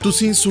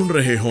ਤੁਸੀਂ ਸੁਣ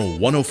ਰਹੇ ਹੋ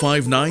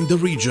 1059 ਦ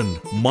ਰੀਜਨ,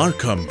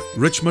 ਮਾਰਕਮ,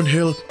 ਰਿਚਮੰਡ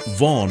ਹਿੱਲ,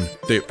 ਵੌਨ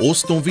ਤੇ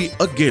ਉਸ ਤੋਂ ਵੀ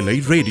ਅੱਗੇ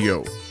ਲਈ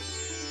ਰੇਡੀਓ।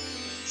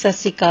 ਸਤਿ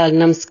ਸ਼੍ਰੀ ਅਕਾਲ,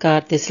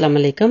 ਨਮਸਕਾਰ ਤੇ ਅਸਲਾਮ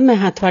ਅਲੈਕਮ। ਮੈਂ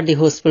ਹਾਂ ਤੁਹਾਡੀ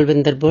ਹੋਸਟ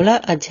ਗੁਰਵਿੰਦਰ ਬੋਲਾ।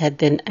 ਅੱਜ ਹੈ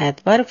ਦਿਨ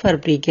ਐਤਵਾਰ,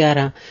 ਫਰਵਰੀ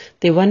 11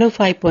 ਤੇ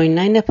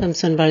 105.9 FM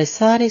ਸੁਣ ਵਾਲੇ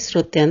ਸਾਰੇ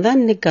ਸਰੋਤਿਆਂ ਦਾ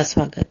ਨਿੱਘਾ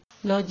ਸਵਾਗਤ।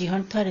 ਲਓ ਜੀ,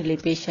 ਹੁਣ ਤੁਹਾਡੇ ਲਈ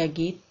ਪੇਸ਼ ਹੈ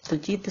ਗੀਤ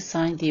ਦਿਲਜੀਤ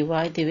ਦੋਸਾਂਝ ਦੀ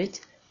ਆਵਾਜ਼ ਦੇ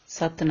ਵਿੱਚ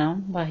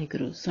ਸਤਨਾਮ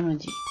ਵਾਹਿਗੁਰੂ। ਸੁਣੋ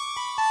ਜੀ।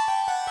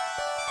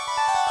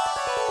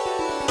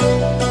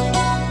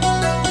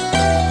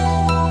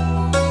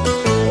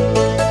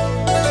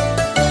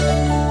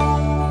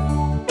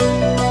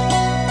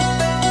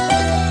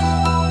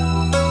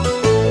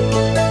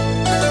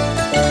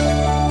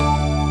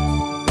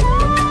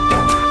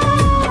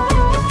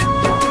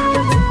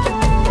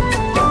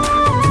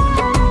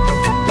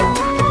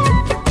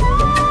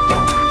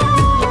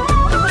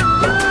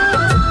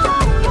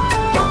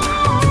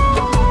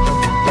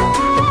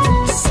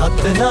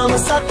 ਸਤਨਾਮ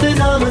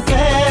ਸਤਨਾਮ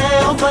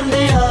ਕਹਿ ਓ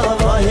ਬੰਦਿਆ,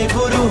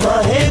 ਵਾਹਿਗੁਰੂ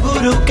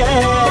ਵਾਹਿਗੁਰੂ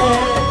ਕਹਿ।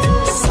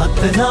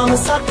 ਸਤਨਾਮ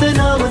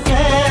ਸਤਨਾਮ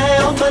ਕਹਿ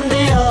ਓ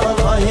ਬੰਦਿਆ,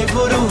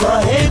 ਵਾਹਿਗੁਰੂ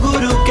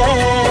ਵਾਹਿਗੁਰੂ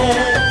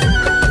ਕਹਿ।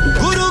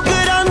 ਗੁਰੂ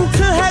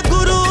ਗ੍ਰੰਥ ਹੈ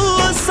ਗੁਰੂ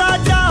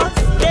ਸਾਡਾ,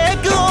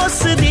 ਟੇਕ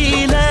ਉਸ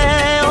ਦੀ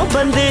ਲੈ ਓ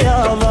ਬੰਦਿਆ,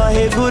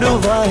 ਵਾਹਿਗੁਰੂ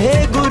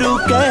ਵਾਹਿਗੁਰੂ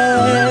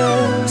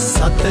ਕਹਿ।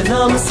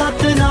 ਸਤਨਾਮ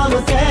ਸਤਨਾਮ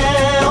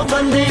ਕਹਿ ਓ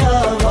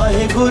ਬੰਦਿਆ,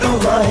 ਵਾਹਿਗੁਰੂ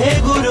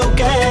ਵਾਹਿਗੁਰੂ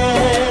ਕਹਿ।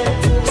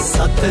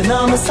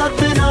 ਸਤਨਾਮ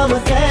ਸਤਨਾਮ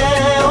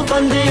ਕਹਿ ਓ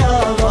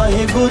ਬੰਦਿਆ,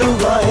 ਵਾਹਿਗੁਰੂ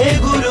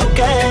ਵਾਹਿਗੁਰੂ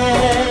ਕਹਿ।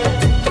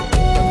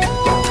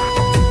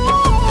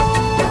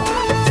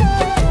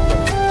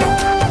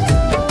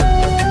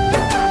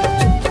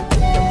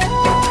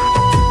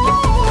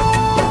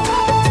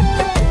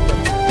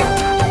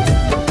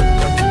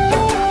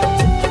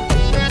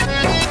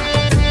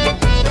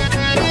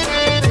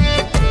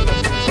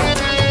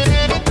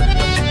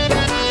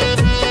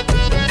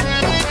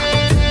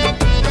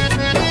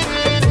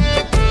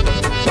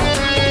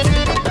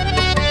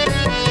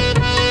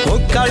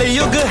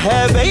 ਕਲਯੁਗ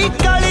ਹੈ ਬਈ,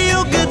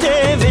 ਕਲਯੁਗ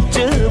ਦੇ ਵਿੱਚ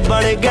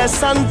ਬਣ ਗਏ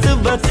ਸੰਤ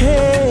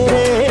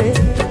ਬਥੇਰੇ।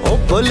 ਉਹ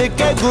ਭੁੱਲ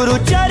ਕੇ ਗੁਰੂ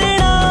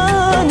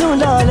ਚਰਨਾਂ ਨੂੰ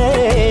ਲਾ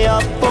ਲੈ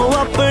ਆਪੋ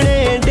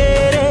ਆਪਣੇ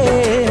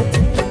ਡੇਰੇ।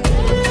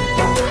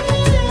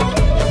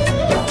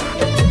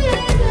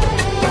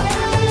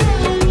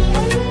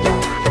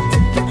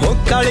 ਉਹ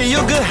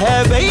ਕਲਯੁਗ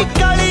ਹੈ ਬਈ,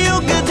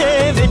 ਕਲਯੁਗ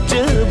ਦੇ ਵਿੱਚ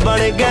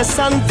ਬਣ ਗਏ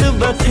ਸੰਤ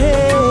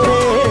ਬਥੇਰੇ।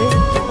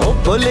 ਉਹ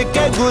ਭੁੱਲ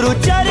ਕੇ ਗੁਰੂ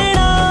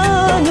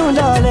ਚਰਨਾਂ ਨੂੰ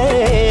ਲਾ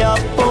ਲੈ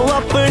ਆਪੋ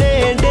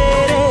ਆਪਣੇ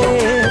ਡੇਰੇ।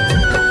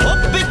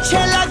 ਉਹ ਪਿੱਛੇ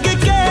ਲੱਗ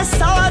ਕੇ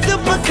ਸਾਧ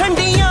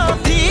ਪਖੰਡੀਆਂ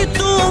ਦੀ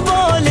ਤੂੰ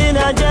ਬੋਲ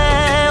ਨਾ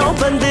ਜਾਏ ਓ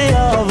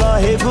ਬੰਦਿਆ,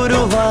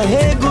 ਵਾਹਿਗੁਰੂ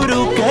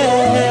ਵਾਹਿਗੁਰੂ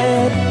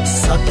ਕਹਿ।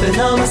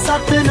 ਸਤਨਾਮ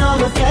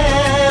ਸਤਨਾਮ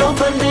ਕਹਿ ਓ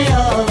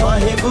ਬੰਦਿਆ,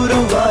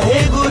 ਵਾਹਿਗੁਰੂ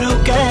ਵਾਹਿਗੁਰੂ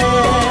ਕਹਿ।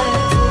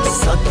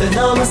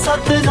 ਸਤਨਾਮ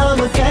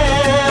ਸਤਨਾਮ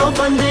ਕਹਿ ਓ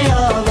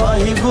ਬੰਦਿਆ,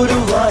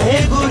 ਵਾਹਿਗੁਰੂ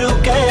ਵਾਹਿਗੁਰੂ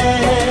ਕਹਿ।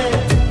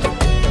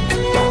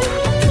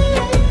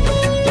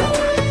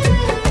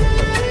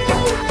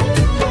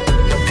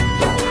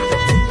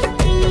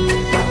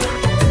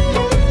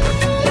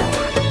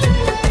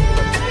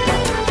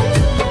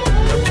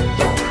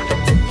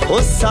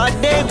 ਉਹ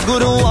ਸਾਡੇ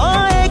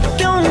ਗੁਰੂਆਂ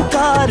ਏਕ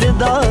ਓਂਕਾਰ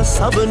ਦਾ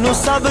ਸਭ ਨੂੰ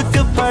ਸਬਕ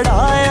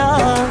ਪੜਾਇਆ।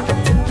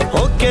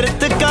 ਉਹ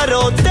ਕਿਰਤ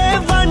ਕਰੋ ਤੇ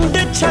ਵੰਡ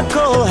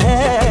ਛਕੋ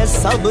ਹੈ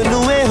ਸਭ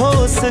ਨੂੰ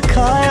ਇਹੋ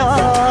ਸਿਖਾਇਆ।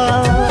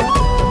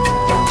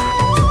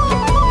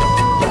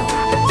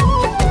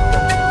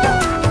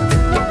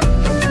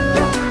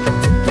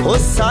 ਉਹ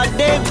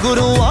ਸਾਡੇ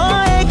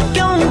ਗੁਰੂਆਂ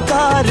ਏਕ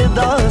ਓਂਕਾਰ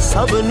ਦਾ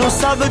ਸਭ ਨੂੰ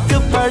ਸਬਕ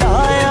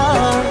ਪੜਾਇਆ।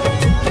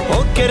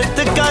 ਉਹ ਕਿਰਤ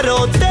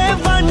ਕਰੋ ਤੇ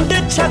ਵੰਡ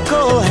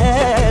ਛਕੋ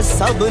ਹੈ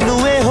ਸਭ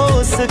ਨੂੰ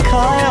ਇਹੋ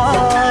ਸਿਖਾਇਆ।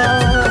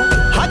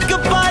 ਹੱਕ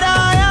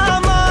ਪਰਾਇਆ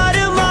ਮਾਰ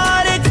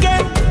ਮਾਰ ਕੇ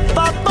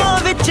ਪਾਪਾਂ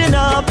ਵਿੱਚ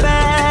ਨਾ ਪੈ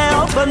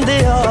ਓ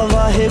ਬੰਦਿਆ,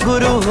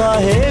 ਵਾਹਿਗੁਰੂ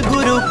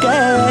ਵਾਹਿਗੁਰੂ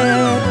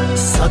ਕਹਿ।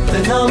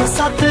 ਸਤਨਾਮ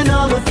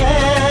ਸਤਨਾਮ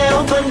ਕਹਿ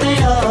ਓ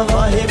ਬੰਦਿਆ,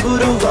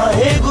 ਵਾਹਿਗੁਰੂ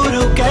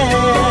ਵਾਹਿਗੁਰੂ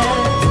ਕਹਿ।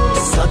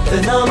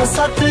 ਸਤਨਾਮ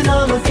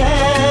ਸਤਨਾਮ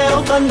ਕਹਿ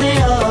ਓ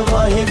ਬੰਦਿਆ,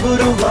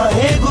 ਵਾਹਿਗੁਰੂ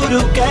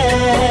ਵਾਹਿਗੁਰੂ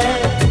ਕਹਿ।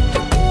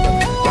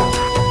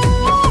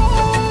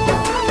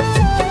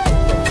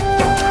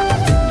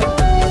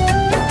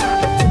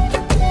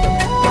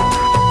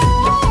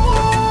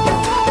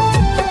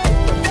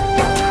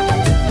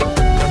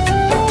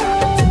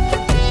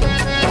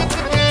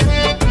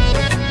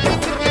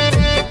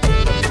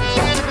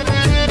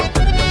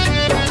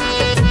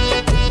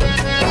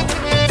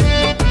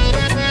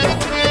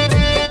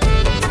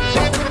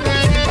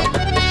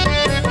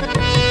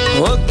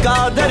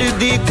 ਕਾਦਰ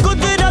ਦੀ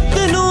ਕੁਦਰਤ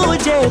ਨੂੰ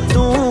ਜੇ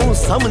ਤੂੰ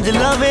ਸਮਝ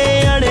ਲਵੇ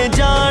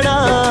ਅਣਜਾਣਾ।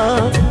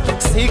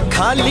 ਸੀ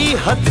ਖਾਲੀ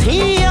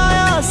ਹੱਥੀਂ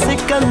ਆਇਆ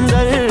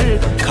ਸਿਕੰਦਰ,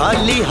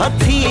 ਖਾਲੀ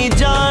ਹੱਥੀਂ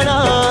ਜਾਣਾ।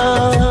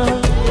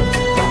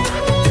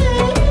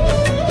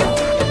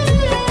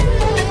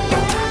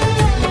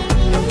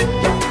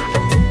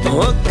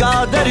 ਉਹ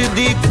ਕਾਦਰ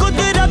ਦੀ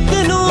ਕੁਦਰਤ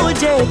ਨੂੰ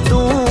ਜੇ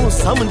ਤੂੰ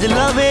ਸਮਝ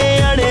ਲਵੇ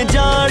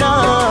ਅਣਜਾਣਾ।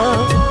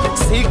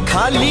 ਸੀ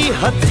ਖਾਲੀ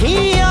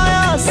ਹੱਥੀਂ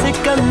ਆਇਆ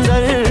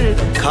ਸਿਕੰਦਰ,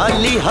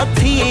 ਖਾਲੀ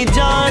ਹੱਥੀਂ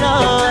ਜਾਣਾ।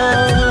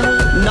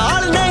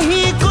 ਨਾਲ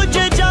ਨਹੀਂ ਕੁਝ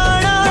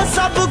ਜਾਣਾ,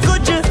 ਸਭ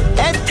ਕੁਝ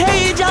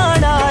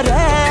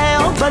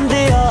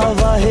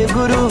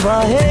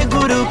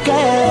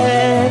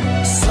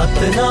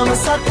सतनाम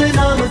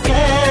सतनाम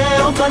कह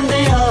ओ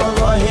बंदिया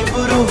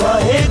वाहेगुरु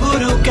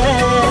वाहेगुरु कह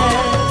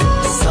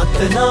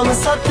सतनाम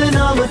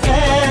सतनाम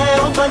कह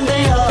ओ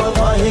बंदिया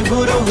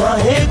वाहेगुरु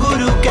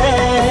वाहेगुरु कह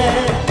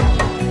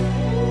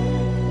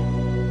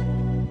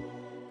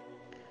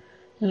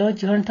लो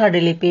जी हुण तुहाडे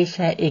लई पेश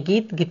है ये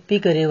गीत गिप्पी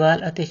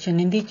गरेवाल अते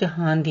सुनिधि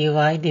चौहान दी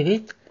आवाज़ दे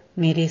विच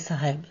मेरे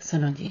साहिब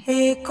सुनो जी।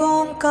 एक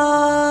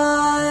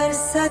ओंकार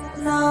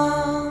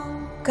सतनाम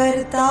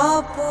करता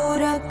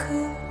पुरख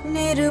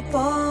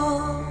निरभौ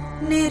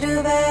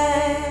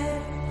निर्वैर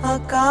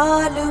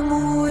अकाल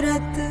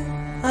मूरत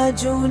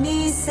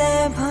अजूनी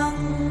सैभं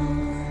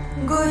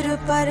गुर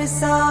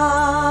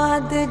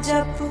प्रसाद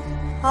जप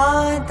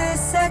आद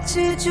सच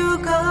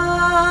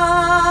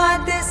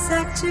जुगाद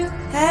सच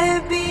है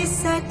भी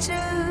सच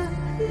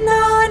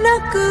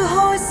नानक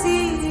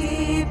होसी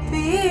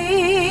भी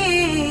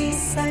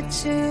सच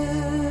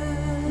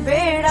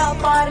बेड़ा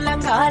पार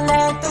लंघा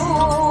ले तू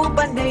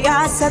बंदिया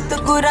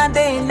सतगुरां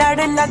दे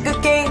लड़ लग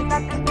के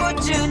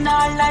कुछ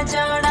नाल न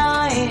जाना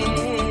है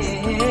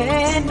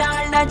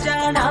नाल न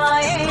जाना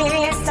है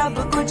सब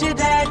कुछ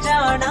रह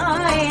जाना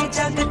है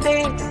जग ते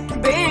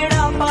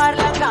बेड़ा पार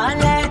लंघा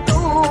ले तू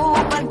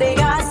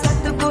बंदिया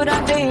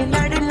सतगुरां दे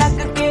लड़ लग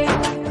के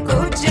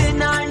कुछ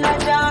नाल न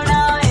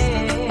जाना है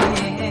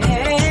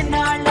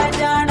नाल न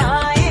जाना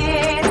है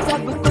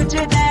सब कुछ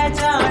रह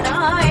जाना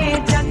है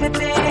जग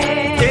ते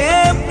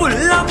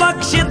भुल्ला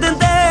बख्श दे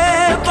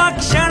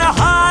बख्शण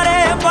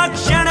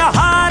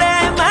हारे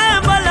मैं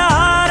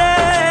बलहारे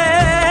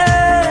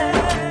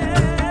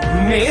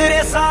मेरे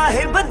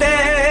साहिब दे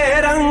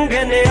रंग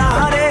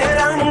न्यारे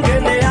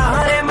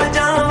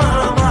मजावा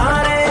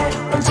मारे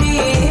जी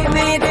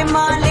मेरे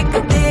मालिक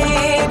दे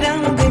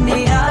रंग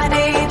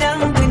न्यारे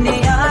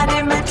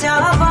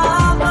मजावा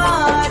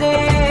मारे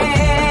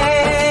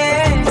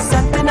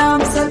सतनाम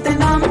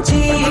सतनाम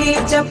जी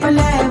जप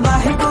ले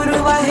वाहेगुरु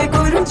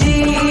वाहेगुरु जी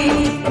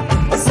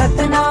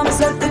सतनाम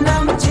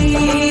सतनाम जी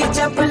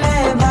जप ले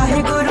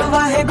वाहेगुरु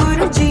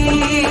वाहेगुरु जी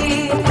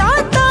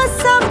दाता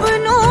सब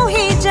नू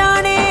ही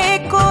जाने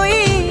कोई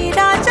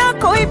राजा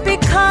कोई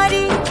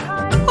भिखारी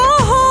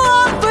ओहो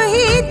आप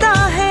ही ता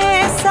है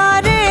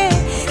सारे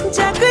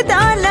जग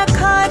दा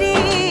लखारी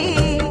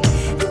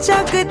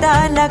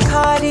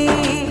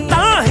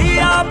ताही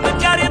आप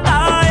करता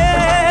है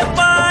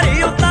पारी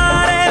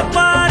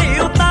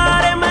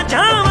उतारे मैं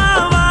जावा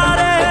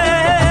वारे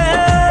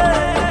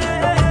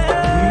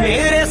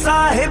मेरे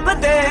साहिब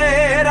दे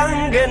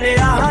रंग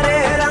न्यारे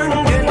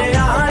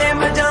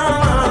मैं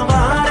जावा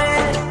वारे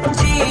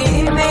जी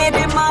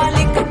मेरे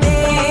मालिक दे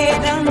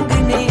रंग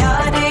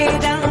न्यारे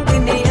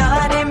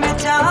मैं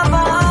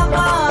जावा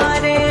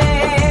मारे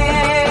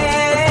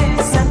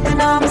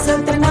सतनाम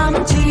सतनाम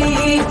जी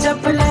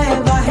जप ले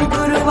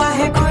वाहेगुरु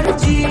वाहेगुरु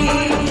जी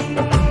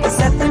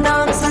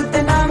सतनाम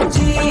सतनाम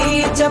जी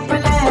जप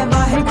ले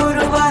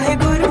वाहेगुरु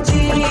वाहेगुरु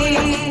जी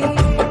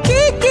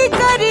की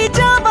करी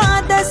जावा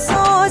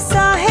दसो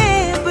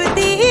साहेब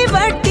दी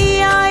वड्डी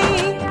आई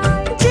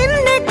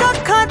जिन्ने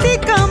कखा दी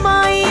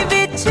कमाई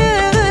विच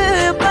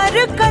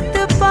बरकत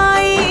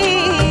पाई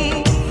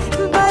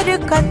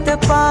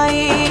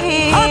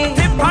हथ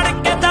फड़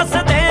के दस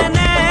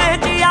देने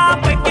जी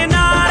आप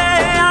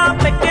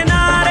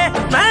किनारे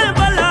मैं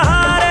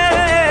बलहारे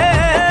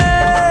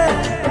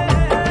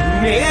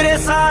मेरे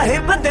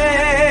साहिब दे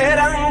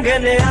रंग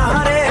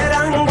न्यारे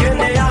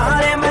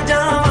मैं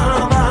जावा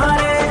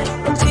वारे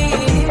जी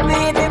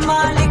मेरे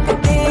मालिक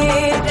दे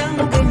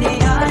रंग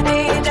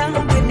न्यारे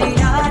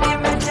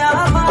मैं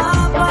जावा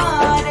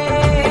वारे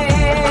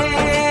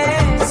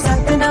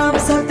सतनाम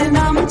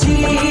सतनाम जी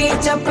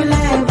जप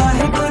ले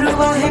वाहेगुरु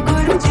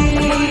वाहेगुरु जी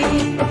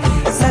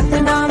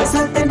सतनाम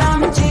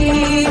सतनाम जी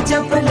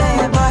जप ले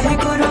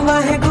वाहेगुरु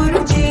वाहेगुरु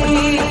जी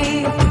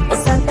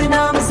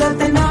सतनाम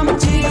सतनाम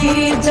जी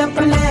जप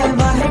ले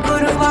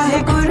वाहेगुरु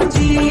वाहेगुरु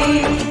जी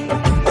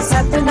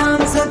सतनाम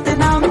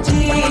सतनाम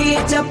जी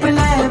जप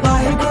ले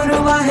वाहेगुरु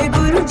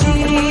वाहेगुरु जी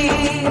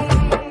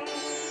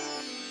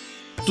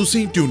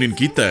ਤੁਸੀਂ ਟਿਊਨ ਇਨ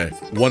ਕੀਤਾ ਹੈ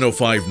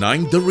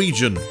 1059 ਦ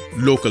ਰੀਜਨ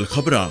ਲੋਕਲ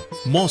ਖਬਰਾਂ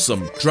ਮੌਸਮ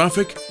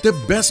ਟ੍ਰੈਫਿਕ ਤੇ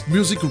ਬੈਸਟ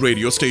뮤직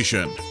ਰੇਡੀਓ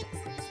ਸਟੇਸ਼ਨ।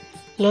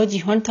 ਲੋ ਜੀ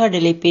ਹੁਣ ਤੁਹਾਡੇ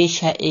ਲਈ ਪੇਸ਼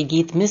ਹੈ ਇਹ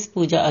ਗੀਤ ਮਿਸ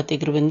ਪੂਜਾ ਅਤੇ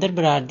ਗੁਰਵਿੰਦਰ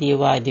ਬਰਾੜ ਦੀ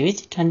ਆਵਾਜ਼ ਦੇ ਵਿੱਚ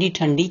ਠੰਡੀ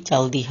ਠੰਡੀ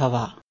ਚੱਲਦੀ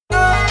ਹਵਾ।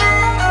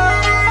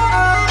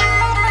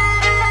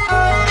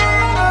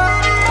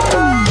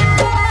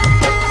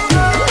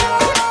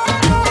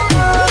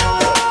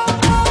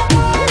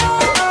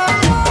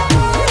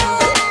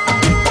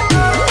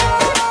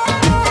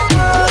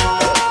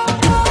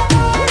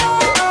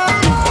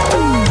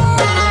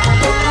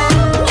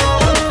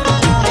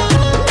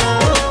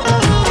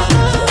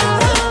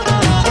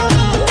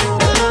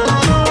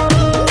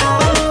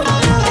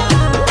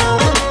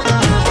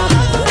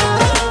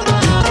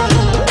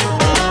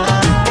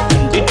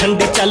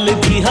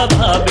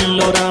 हवा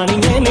बिल्लो रानी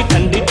नी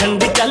ठंडी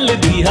ठंडी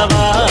चलदी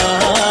हवा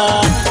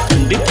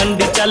ठंडी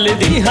ठंडी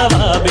चलदी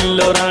हवा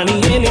बिल्लो रानी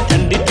नी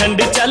ठंडी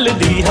ठंडी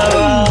चलदी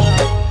हवा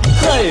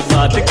हाय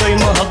बात कोई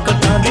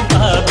मोहब्बतां दी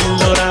पा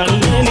बिल्लो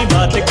रानी नी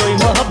बात कोई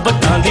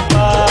मोहब्बतां दी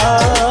पा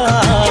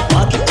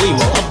बात कोई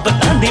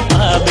मोहब्बतां दी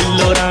पा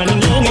बिल्लो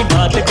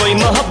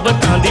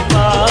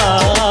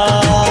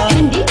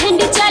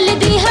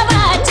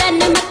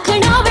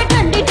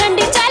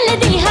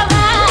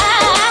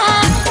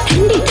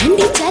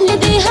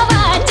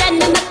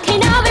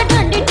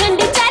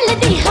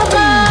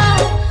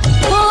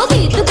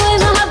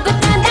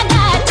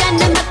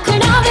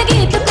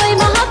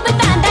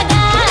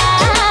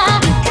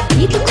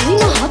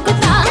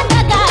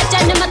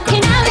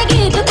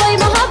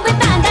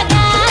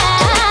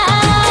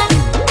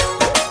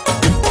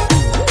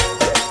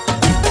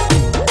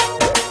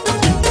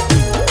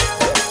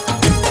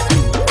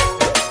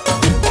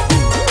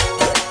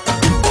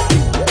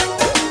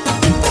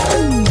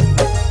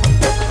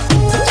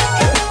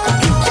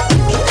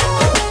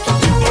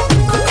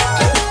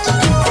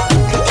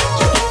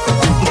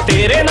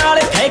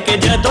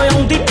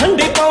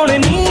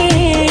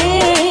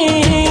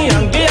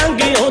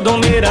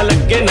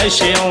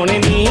नशे आने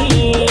नी,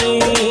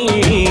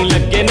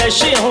 लगे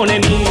नशे आने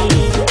नी।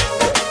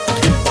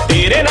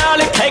 तेरे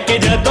नाल खै के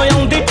जदों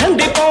आउंदी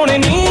ठंडी पौने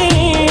नी,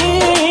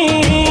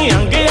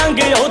 अंगे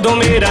अंगे उदों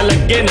मेरा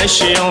लगे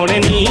नशे आने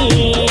नी,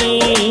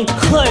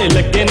 हाय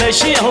लगे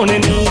नशे आने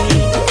नी।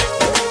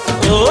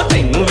 ओ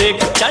तैनू वेख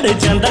चढ़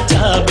जांदा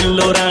चा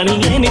बिल्लो रानी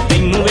नी,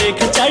 तैनू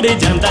वेख चढ़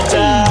जांदा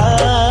चा।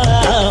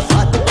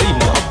 बात कोई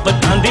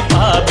मोहब्बतां दी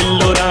पा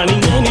बिल्लो रानी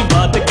नी,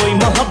 बात कोई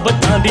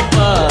मोहब्बतां दी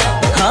पा।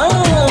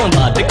 हाँ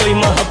बात कोई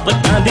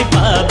मोहब्बतां दी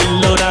पा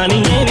बिल्लो रानी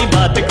नी,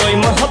 बात कोई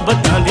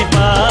मोहब्बतां दी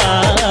पा।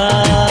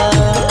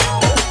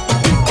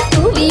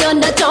 तू भी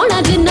ओना चाहना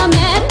जिन्ना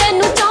मैं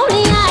तैनू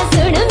चाहनी आ,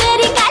 सुन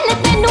मेरी गल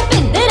तैनू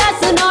पिंदरा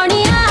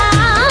सुनानी आ,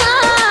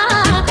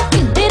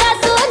 पिंदरा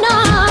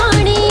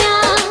सुनानी आ।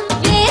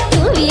 वे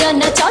तू भी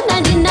ओना चाहना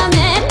जिन्ना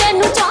मैं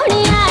तैनू चाहनी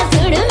आ,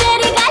 सुन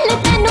मेरी गल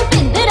तैनू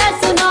पिंदरा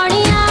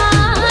सुनानी आ,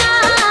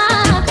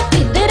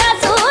 पिंदरा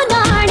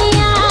सुनानी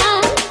आ।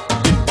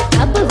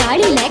 डब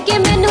वाली लेके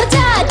मैनू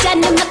जा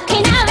चन्न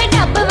मक्खना वे,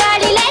 डब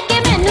वाली लेके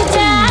मैनू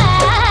जा।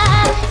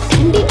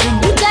 ठंडी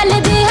ठंडी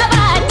चलदी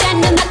हवा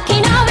चन्न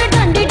मक्खना वे,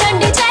 ठंडी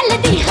ठंडी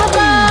चलदी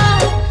हवा।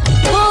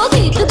 वो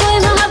गीत कोई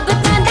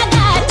मोहब्बतां दा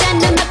गा,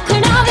 चन्न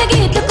मक्खना वे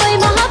गीत कोई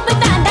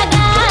मोहब्बतां दा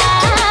गा।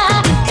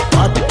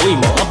 बात कोई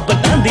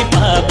मोहब्बतां दी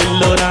पा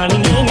बिल्लो रानी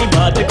नी,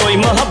 बात कोई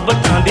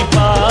मोहब्बतां दी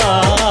पा।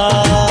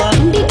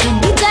 ठंडी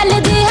ठंडी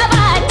चलदी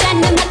हवा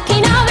चन्न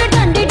मक्खना वे,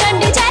 ठंडी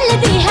ठंडी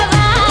चलदी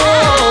हवा।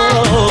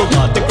 ओ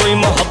बात कोई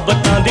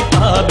मोहब्बतां दी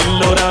पा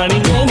बिल्लो रानी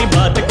नी,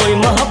 बात कोई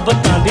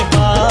मोहब्बतां दी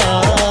पा।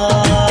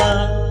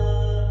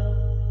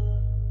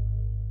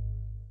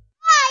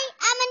 Hi,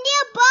 I'm a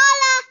new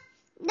baller.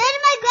 Then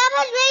my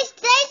grandma's race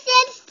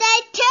station, stay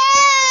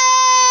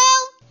tuned.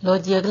 ਲੋ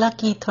ਜੀ ਅਗਲਾ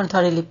ਗੀਤ ਹੁਣ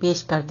ਤੁਹਾਡੇ ਲਈ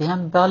ਪੇਸ਼ ਕਰਦੇ ਹਾਂ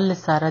ਬਲ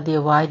ਲਸਾਰਾ ਦੀ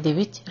ਆਵਾਜ਼ ਦੇ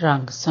ਵਿੱਚ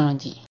ਰੰਗ ਸੁਣੋ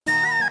ਜੀ।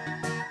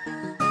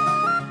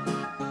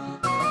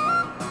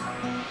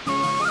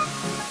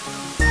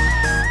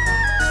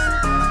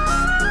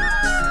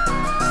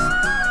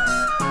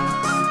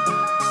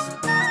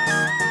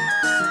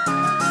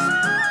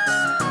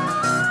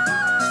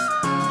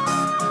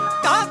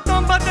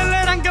 ਕਾਤੋਂ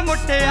ਬਦਲੇ ਰੰਗ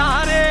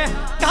ਮੁਟਿਆਰੇ,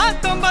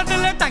 ਕਾਤੋਂ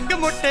ਬਦਲੇ ਢੰਗ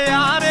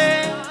ਮੁਟਿਆਰੇ,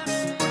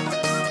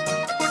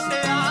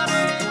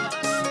 ਮੁਟਿਆਰੇ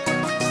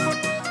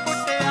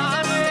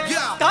ਮੁਟਿਆਰੇ।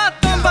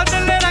 ਕਾਤੋਂ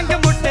ਬਦਲੇ ਰੰਗ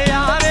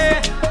ਮੁਟਿਆਰੇ,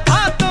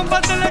 ਕਾਤੋਂ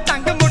ਬਦਲੇ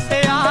ਢੰਗ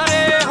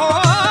ਮੁਟਿਆਰੇ। ਹੋ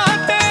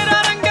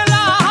ਤੇਰਾ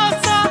ਰੰਗਲਾ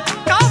ਹਾਸਾ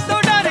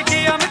ਕਾਤੋਂ ਡਰ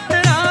ਗਿਆ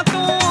ਮਿੱਤਰਾਂ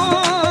ਤੋਂ,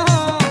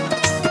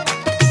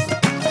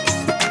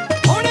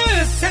 ਹੁਣ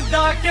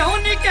ਸਿੱਧਾ ਕਿਉਂ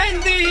ਨਹੀਂ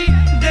ਕਹਿੰਦੀ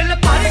ਦਿਲ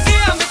ਭਰ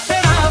ਗਿਆ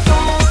ਮਿੱਤਰਾਂ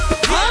ਤੋਂ।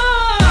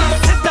 ਹਾਂ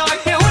ਸਿੱਧਾ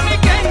ਕਿਉਂ ਨਹੀਂ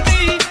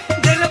ਕਹਿੰਦੀ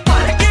ਦਿਲ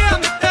ਭਰ ਗਿਆ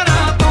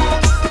ਮਿੱਤਰਾਂ ਤੋਂ।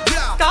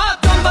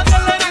 ਕਾਤੋਂ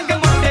ਬਦਲੇ ਰੰਗ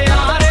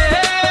ਮੁਟਿਆਰੇ,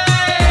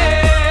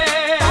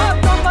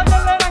 ਕਾਤੋਂ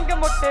ਬਦਲੇ ਰੰਗ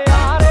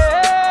ਮੁਟਿਆਰੇ।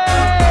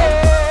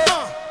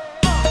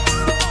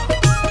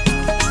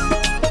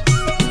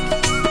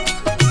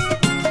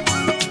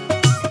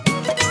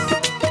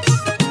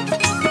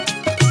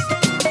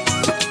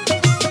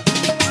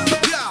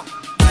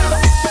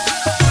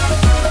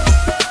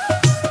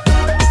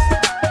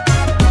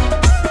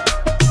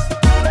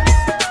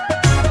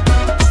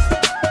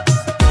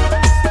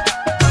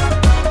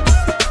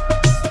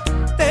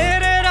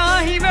 ਤੇਰੇ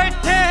ਰਾਹੀਂ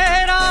ਬੈਠੇ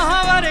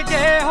ਰਾਹਾਂ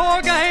ਵਰਗੇ ਹੋ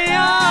ਗਏ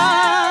ਆ,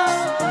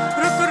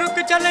 ਰੁਕ ਰੁਕ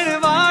ਚੱਲਣ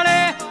ਵਾਲੇ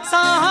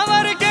ਸਾਹਾਂ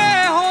ਵਰਗੇ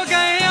ਹੋ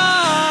ਗਏ ਆ,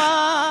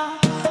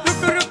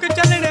 ਰੁਕ ਰੁਕ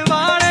ਚੱਲਣ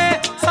ਵਾਲੇ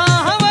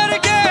ਸਾਹਾਂ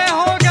ਵਰਗੇ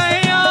ਹੋ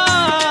ਗਏ ਆ।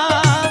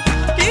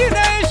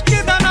 ਕਿਹਦੇ ਇਸ਼ਕ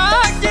ਦਾ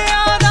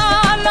ਨਾਗਿਆਂ ਦਾ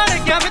ਲੜ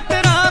ਗਿਆ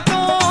ਮਿੱਤਰਾਂ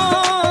ਤੋਂ,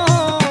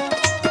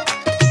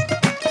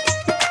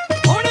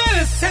 ਹੁਣ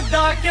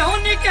ਸਿੱਧਾ ਕਿਉਂ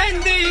ਨਹੀਂ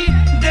ਕਹਿੰਦੀ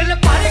ਦਿਲ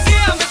ਭਰ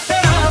ਗਿਆ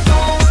ਮਿੱਤਰਾਂ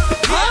ਤੋਂ।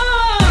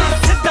 ਹਾਂ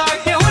ਸਿੱਧਾ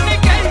ਕਿਉਂ ਨਹੀਂ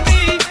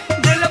ਕਹਿੰਦੀ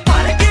ਦਿਲ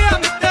ਭਰ ਗਿਆ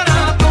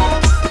ਮਿੱਤਰਾਂ ਤੋਂ।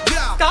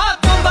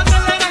 ਕਾਤੋਂ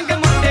ਬਦਲੇ ਰੰਗ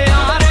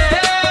ਮੁਟਿਆਰੇ,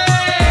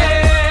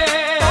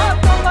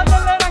 ਕਾਤੋਂ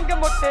ਬਦਲੇ ਰੰਗ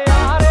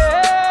ਮੁਟਿਆਰੇ।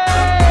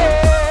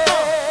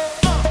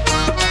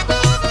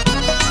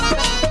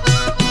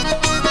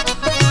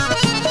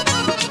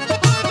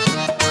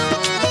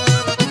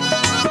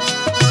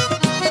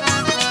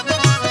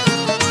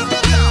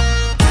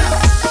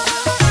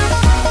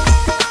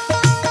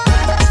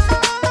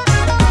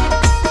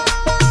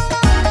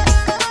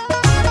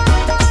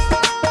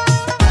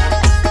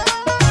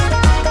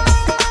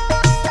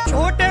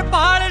 ਛੋਟੇ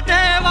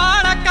ਪਾਲਟੇ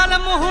ਵਾਲਾ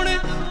ਕਲਮ ਹੁਣ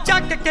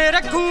ਚੱਕ ਕੇ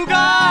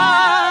ਰੱਖੂਗਾ,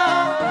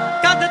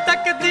 ਕਦ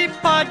ਤੱਕ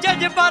ਦੀਪਾ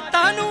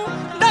ਜਜ਼ਬਾਤਾਂ ਨੂੰ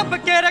ਦੱਬ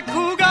ਕੇ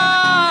ਰੱਖੂਗਾ,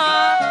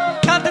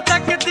 ਕਦ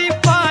ਤੱਕ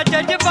ਦੀਪਾ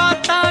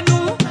ਜਜ਼ਬਾਤਾਂ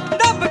ਨੂੰ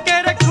ਦੱਬ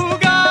ਕੇ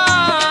ਰੱਖੂਗਾ।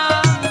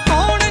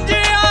 ਕੌਣ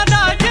ਜਿਹਾ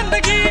ਦਾ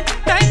ਜ਼ਿੰਦਗੀ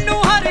ਤੈਨੂੰ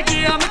ਹਰ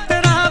ਗਿਆ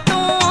ਮਿੱਤਰਾਂ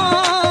ਤੋਂ,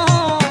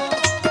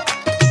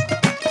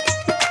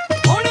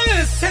 ਹੁਣ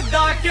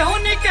ਸਿੱਧਾ ਕਿਉਂ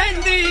ਨਹੀਂ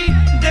ਕਹਿੰਦੀ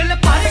ਦਿਲ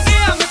ਭਰ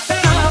ਗਿਆ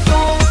ਮਿੱਤਰਾਂ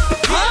ਤੋਂ।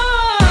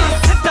 ਹਾਂ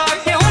ਸਿੱਧਾ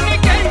ਕਿਉਂ ਨਹੀਂ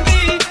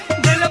ਕਹਿੰਦੀ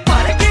ਦਿਲ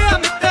ਭਰ ਗਿਆ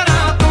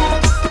ਮਿੱਤਰਾਂ ਤੋਂ।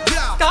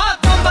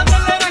 ਕਾਤੋਂ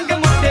ਬਦਲੇ ਰੰਗ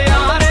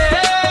ਮੁਟਿਆਰੇ,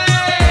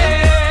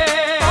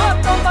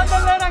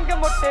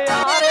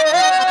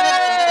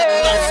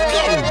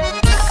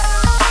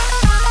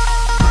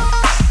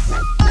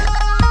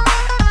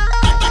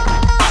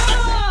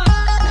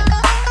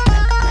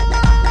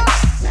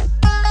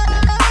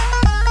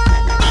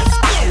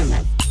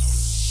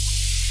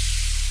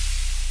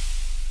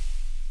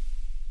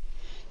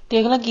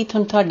 अगला गीत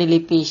हुण तुहाडे लई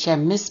पेश है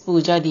मिस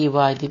पूजा दी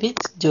आवाज़ दे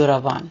विच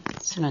जोराबान।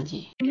 सुनो जी।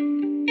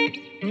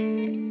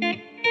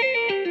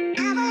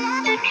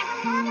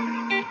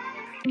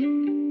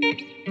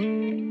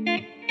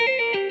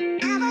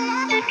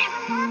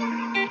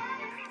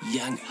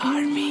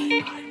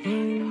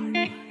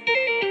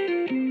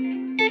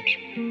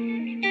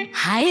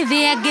 हाय वे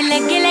अग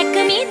लगे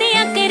लकमी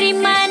दिया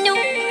करीमा नू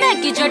मैं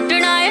की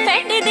चटना है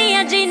फैंड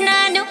दिया जीना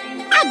नू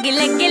अग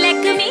लगे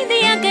लकमी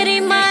दिया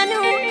करीमा नू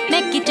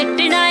मैं की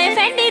चटना है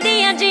फैंड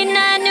दिया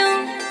जीना नू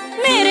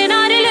मेरे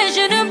नाल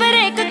रिलेशन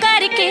ब्रेक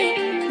करके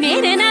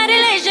मेरे नाल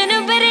रिलेशन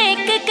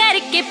ब्रेक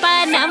करके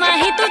पाना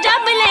माही तू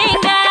जब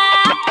लेगा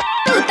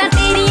तू ता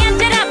तेरी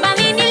अंजराबा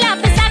भी नहीं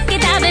लब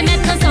सकदा वे मैं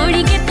तो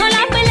सोनी किथों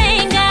लब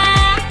लेगा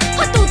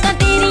ओ तू ता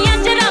तेरी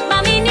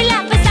अंजराबा भी नहीं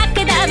लब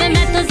सकदा वे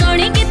मैं तो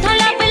सोनी किथों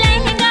लब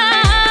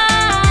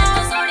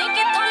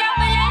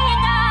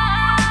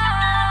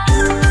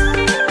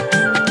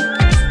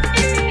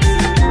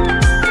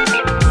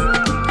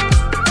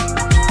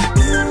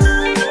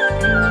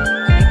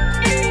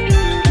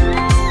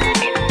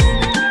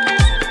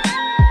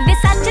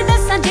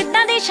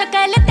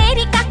शकल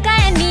तेरी काका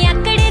एनी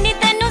अकड़ी नी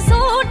तेनू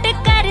सूट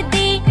कर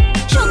दी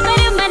शुक्र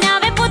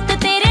मनावे पुत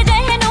तेरे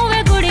जहे नू वे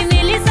गुड़ी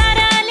मिली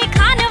सारा अली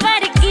खान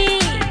वर्गी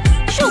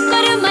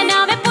शुक्र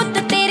मनावे पुत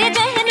तेरे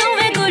जहे नू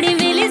वे गुड़ी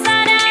मिली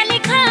सारा अली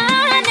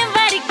खान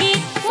वर्गी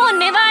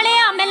मोने वाले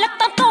आ मैं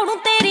लत्तां तोड़ू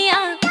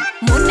तेरियां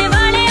मोने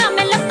वाले आ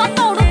मैं लत्तां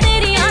तोड़ू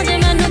तेरियां जे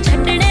मैनू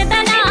छड्डने दा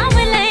नाम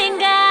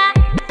लेंगा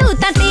तू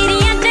तां तेरी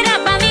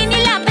अंजराबा भी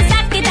नहीं लब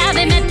सकदा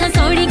वे मैथों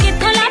सोहणी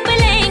किथों लब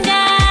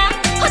लेंगा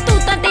ओ तू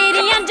तां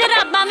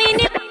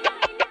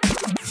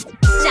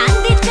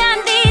चांदी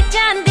चांदी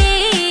चांदी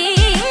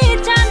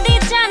चांदी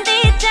चांदी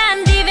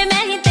चांदी वे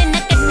मैं ही तेन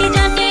कट्टी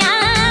जानी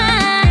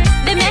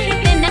वे मैं ही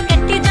तेन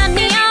कट्टी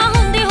जानी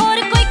हुंदी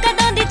होर कोई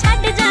कदों दी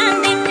छड्ड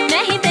जांदी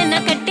मैं ही तेन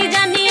कट्टी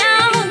जानी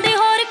हुंदी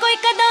होर कोई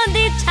कदों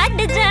दी छड्ड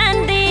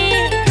जांदी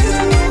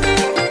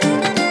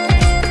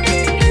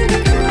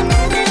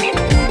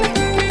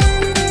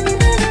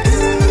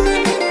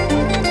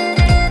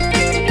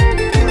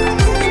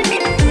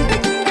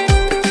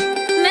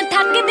मैं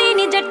थकदी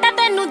नी जट्टा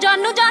तेनू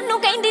जानू जानू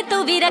कहंदी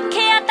तू भी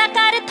रखिया ता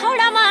कर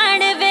थोड़ा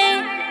मान वे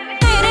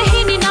तेरे ही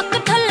नी नक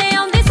थल्ले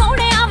आउंदी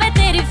सोहणे आवे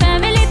तेरी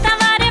फैमिली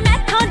तवारे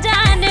मैथों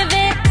जान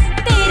वे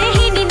तेरे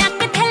ही नी नक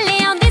थल्ले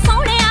आउंदी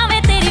सोहणे आवे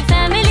तेरी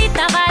फैमिली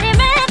तवारे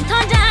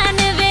मैथों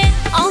जान वे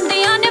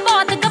आउंदियां ने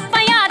बहुत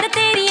गप्पां याद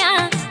तेरियां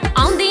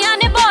आउंदियां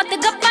ने बहुत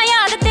गप्पां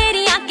याद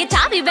तेरियां कि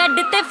चाबी बेड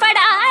ते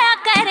फड़ाया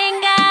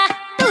करेंगा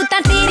तू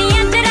तां तेरी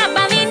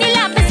अंजराबा भी नहीं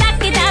लब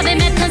सकदा वे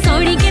मैथों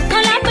सोहणी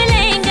किथों लब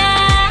लेंगा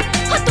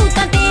ओ तू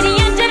तां तेरी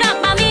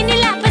अंजराबा भी नहीं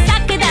लब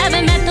सकदा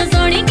वे मैथों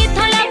सोहणी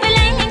किथों लब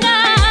लेंगा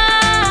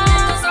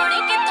सोहणी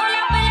किथों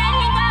लब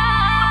लेंगा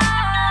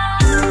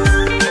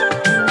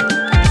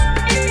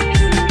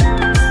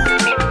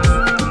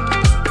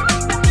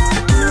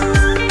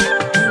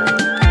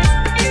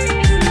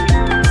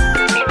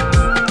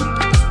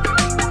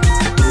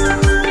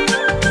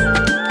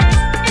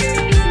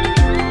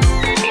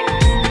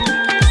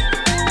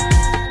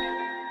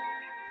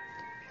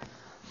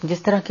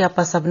जिस तरह कि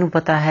ਆਪਾਂ ਸਭ ਨੂੰ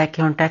ਪਤਾ ਹੈ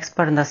ਕਿ ਹੁਣ ਟੈਕਸ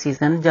ਭਰਨ ਦਾ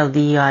ਸੀਜ਼ਨ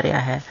ਜਲਦੀ ਹੀ ਆ ਰਿਹਾ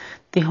ਹੈ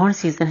ਤੇ ਹੁਣ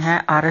ਸੀਜ਼ਨ ਹੈ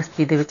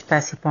ਆਰਐਸਪੀ ਦੇ ਵਿੱਚ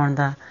ਪੈਸੇ ਪਾਉਣ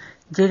ਦਾ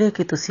ਜਿਹੜੇ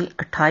ਕਿ ਤੁਸੀਂ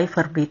 28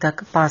 ਫਰਵਰੀ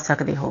ਤੱਕ ਪਾ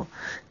ਸਕਦੇ ਹੋ।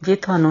 ਜੇ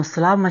ਤੁਹਾਨੂੰ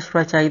ਸਲਾਹ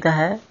مشورہ ਚਾਹੀਦਾ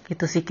ਹੈ ਕਿ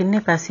ਤੁਸੀਂ ਕਿੰਨੇ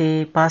ਪੈਸੇ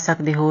ਪਾ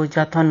ਸਕਦੇ ਹੋ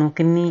ਜਾਂ ਤੁਹਾਨੂੰ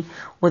ਕਿੰਨੀ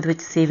ਉਹਦੇ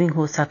ਵਿੱਚ ਸੇਵਿੰਗ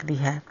ਹੋ ਸਕਦੀ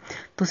ਹੈ,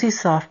 ਤੁਸੀਂ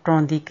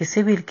ਸੌਫਟਰਾਉਨ ਦੀ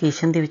ਕਿਸੇ ਵੀ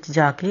ਲੋਕੇਸ਼ਨ ਦੇ ਵਿੱਚ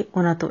ਜਾ ਕੇ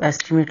ਉਹਨਾਂ ਤੋਂ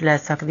ਐਸਟੀਮੇਟ ਲੈ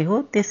ਸਕਦੇ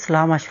ਹੋ ਤੇ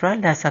ਸਲਾਹ مشورہ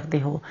ਲੈ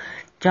ਸਕਦੇ ਹੋ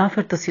ਜਾਂ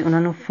ਫਿਰ ਤੁਸੀਂ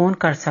ਉਹਨਾਂ ਨੂੰ ਫੋਨ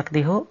ਕਰ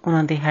ਸਕਦੇ ਹੋ।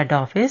 ਉਹਨਾਂ ਦੇ ਹੈੱਡ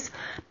ਆਫਿਸ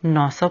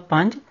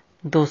 905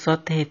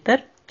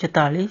 273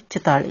 44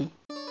 44।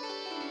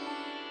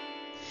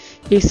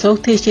 ਇਹ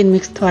ਸਾਊਥ ਏਸ਼ੀਅਨ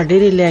ਮਿਕਸ ਤੁਹਾਡੇ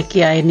ਲਈ ਲੈ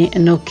ਕੇ ਆਏ ਨੇ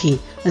ਅਨੋਖੀ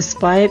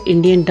inspire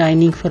Indian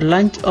dining for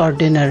lunch ਔਰ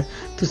ਡਿਨਰ।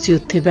 ਤੁਸੀਂ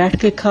ਉੱਥੇ ਬੈਠ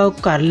ਕੇ ਖਾਓ,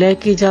 ਘਰ ਲੈ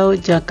ਕੇ ਜਾਓ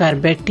ਜਾਂ ਘਰ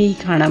ਬੈਠੇ ਹੀ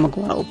ਖਾਣਾ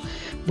ਮੰਗਵਾਓ।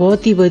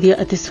 ਬਹੁਤ ਹੀ ਵਧੀਆ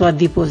ਅਤੇ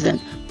ਸਵਾਦੀ ਭੋਜਨ।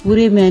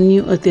 ਪੂਰੇ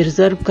ਮੈਨੂ ਅਤੇ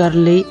ਰਿਜ਼ਰਵ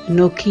ਕਰਨ ਲਈ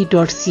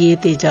anokhi.ca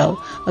ਤੇ ਜਾਓ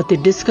ਅਤੇ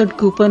ਡਿਸਕਾਊਂਟ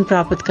ਕੂਪਨ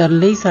ਪ੍ਰਾਪਤ ਕਰਨ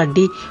ਲਈ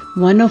ਸਾਡੀ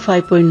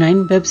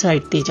 105.9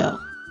 ਵੈਬਸਾਈਟ ਤੇ ਜਾਓ।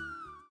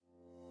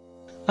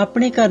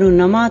 ਆਪਣੇ ਘਰ ਨੂੰ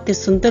ਨਵਾਂ ਅਤੇ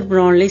ਸੁੰਦਰ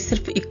ਬਣਾਉਣ ਲਈ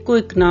ਸਿਰਫ ਇੱਕੋ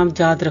ਇੱਕ ਨਾਮ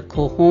ਯਾਦ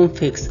ਰੱਖੋ, ਹੋਮ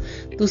ਫਿਕਸ।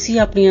 ਤੁਸੀਂ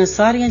ਆਪਣੀਆਂ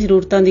ਸਾਰੀਆਂ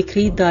ਜ਼ਰੂਰਤਾਂ ਦੀ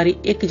ਖਰੀਦਦਾਰੀ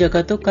ਇੱਕ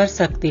ਜਗ੍ਹਾ ਤੋਂ ਕਰ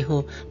ਸਕਦੇ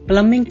ਹੋ।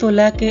 ਪਲੰਬਿੰਗ ਤੋਂ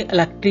ਲੈ ਕੇ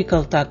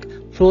ਇਲੈਕਟ੍ਰੀਕਲ ਤੱਕ,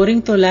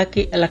 ਫਲੋਰਿੰਗ ਤੋਂ ਲੈ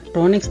ਕੇ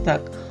ਇਲੈਕਟ੍ਰੋਨਿਕਸ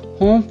ਤੱਕ,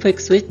 ਹੋਮ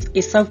ਫਿਕਸ ਵਿੱਚ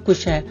ਇਹ ਸਭ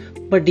ਕੁਝ ਹੈ।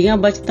 ਵੱਡੀਆਂ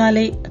ਬਚਤਾਂ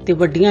ਲਈ ਅਤੇ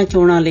ਵੱਡੀਆਂ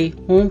ਚੋਣਾਂ ਲਈ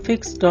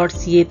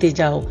homefix.ca ਤੇ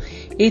ਜਾਓ।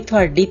 ਇਹ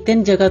ਤੁਹਾਡੀ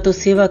 3 ਜਗ੍ਹਾ ਤੋਂ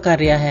ਸੇਵਾ ਕਰ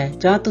ਰਿਹਾ ਹੈ।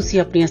 ਜਾਂ ਤੁਸੀਂ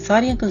ਆਪਣੀਆਂ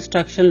ਸਾਰੀਆਂ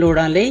ਕੰਸਟਰਕਸ਼ਨ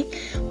ਲੋੜਾਂ ਲਈ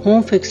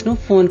ਹੋਮ ਫਿਕਸ ਨੂੰ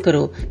ਫੋਨ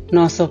ਕਰੋ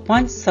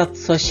 905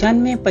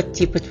 796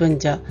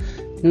 2555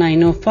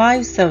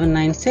 905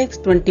 796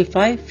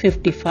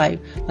 2555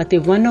 ਅਤੇ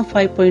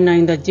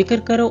 105.9 ਦਾ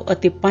ਜ਼ਿਕਰ ਕਰੋ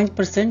ਅਤੇ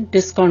 5%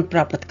 ਡਿਸਕਾਊਂਟ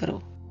ਪ੍ਰਾਪਤ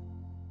ਕਰੋ।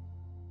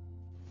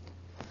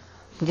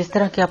 ਜਿਸ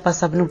ਤਰ੍ਹਾਂ ਕਿ ਆਪਾਂ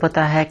ਸਭ ਨੂੰ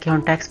ਪਤਾ ਹੈ ਕਿ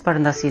ਹੁਣ ਟੈਕਸ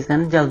ਭਰਨ ਦਾ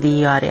ਸੀਜ਼ਨ ਜਲਦੀ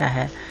ਹੀ ਆ ਰਿਹਾ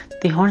ਹੈ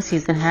ਤੇ ਹੁਣ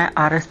ਸੀਜ਼ਨ ਹੈ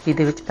ਆਰਐਸਪੀ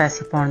ਦੇ ਵਿੱਚ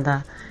ਪੈਸੇ ਪਾਉਣ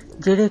ਦਾ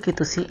ਜਿਹੜੇ ਕਿ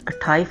ਤੁਸੀਂ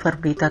 28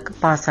 ਫਰਵਰੀ ਤੱਕ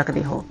ਪਾ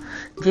ਸਕਦੇ ਹੋ।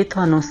 ਜੇ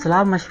ਤੁਹਾਨੂੰ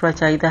ਸਲਾਹ ਮਸ਼ਵਰਾ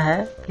ਚਾਹੀਦਾ ਹੈ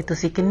ਕਿ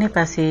ਤੁਸੀਂ ਕਿੰਨੇ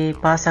ਪੈਸੇ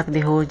ਪਾ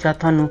ਸਕਦੇ ਹੋ ਜਾਂ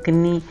ਤੁਹਾਨੂੰ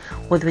ਕਿੰਨੀ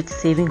ਉਹਦੇ ਵਿੱਚ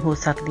ਸੇਵਿੰਗ ਹੋ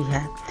ਸਕਦੀ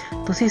ਹੈ,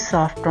 ਤੁਸੀਂ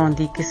ਸਾਫਟ ਡਰਾਅ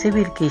ਦੀ ਕਿਸੇ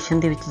ਵੀ ਲੋਕੇਸ਼ਨ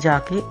ਦੇ ਵਿੱਚ ਜਾ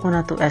ਕੇ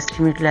ਉਹਨਾਂ ਤੋਂ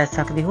ਐਸਟੀਮੇਟ ਲੈ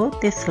ਸਕਦੇ ਹੋ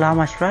ਅਤੇ ਸਲਾਹ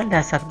ਮਸ਼ਵਰਾ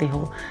ਲੈ ਸਕਦੇ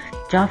ਹੋ,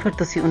 ਜਾਂ ਫਿਰ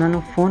ਤੁਸੀਂ ਉਹਨਾਂ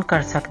ਨੂੰ ਫੋਨ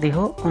ਕਰ ਸਕਦੇ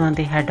ਹੋ। ਉਹਨਾਂ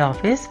ਦੇ ਹੈੱਡ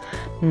ਆਫਿਸ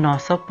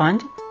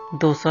 905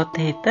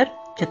 273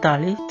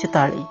 44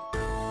 44।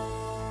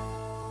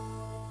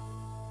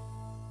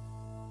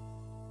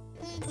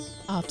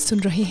 आप सुन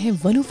रहे हैं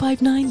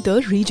 1059 द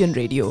रीजन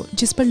रेडियो,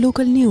 जिस पर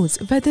लोकल न्यूज,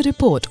 वेदर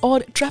रिपोर्ट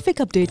और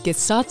ट्रैफिक अपडेट के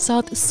साथ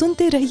साथ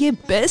सुनते रहिए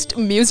बेस्ट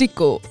म्यूजिक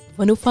को।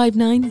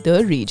 1059 द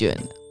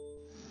रीजन।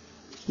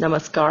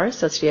 नमस्कार,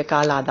 सत श्री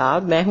अकाल,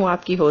 आदाब। मैं हूं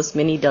आपकी होस्ट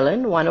मिनी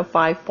डलन।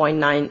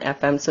 105.9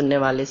 FM सुनने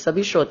वाले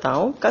सभी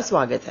श्रोताओं का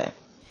स्वागत है।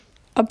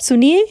 अब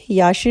सुनिए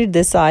यासर,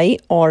 देसाई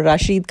और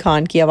राशिद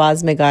खान की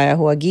आवाज में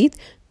गाया हुआ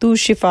गीत तू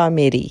शिफा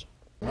मेरी।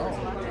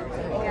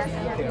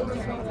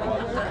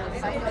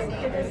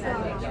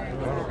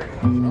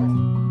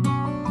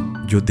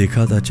 जो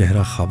देखा था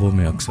चेहरा ख्वाबों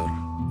में अक्सर,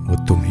 वो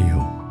तुम ही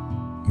हो।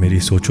 मेरी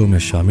सोचों में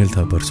शामिल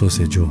था बरसों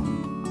से जो,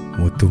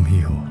 वो तुम ही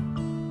हो।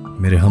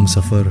 मेरे हम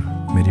सफ़र,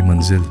 मेरी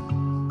मंजिल,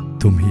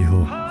 तुम ही हो,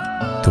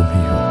 तुम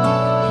ही हो।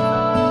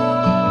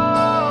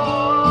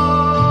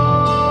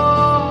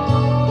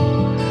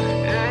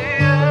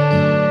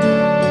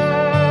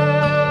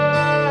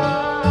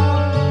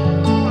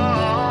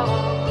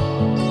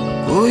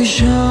 कोई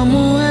शाम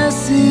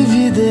ऐसी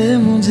भी दे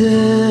मुझे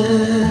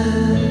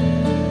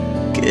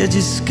कि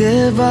जिसके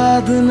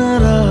बाद न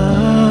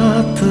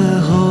रात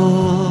हो।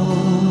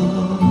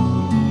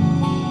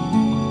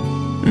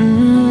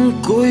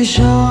 कोई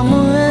शाम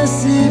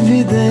ऐसी भी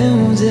दे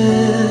मुझे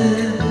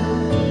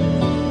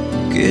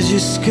कि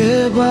जिसके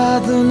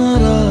बाद न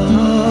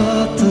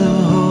रात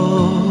हो।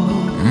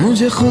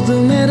 मुझे खुद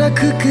में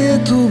रख के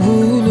तू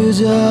भूल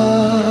जा,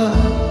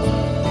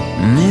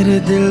 मेरे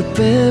दिल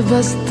पे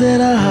बस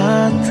तेरा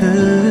हाथ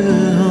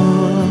हो।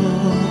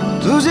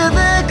 तुझे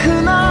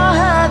देखना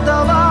है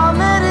दवा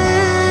मेरी,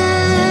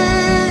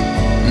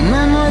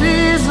 मैं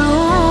मरीज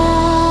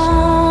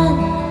हूँ,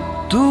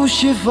 तू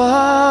शिफा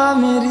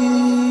मेरी।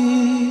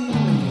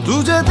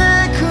 तुझे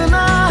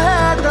देखना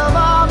है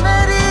दवा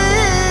मेरी,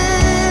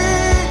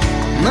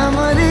 मैं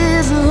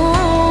मरीज हूँ,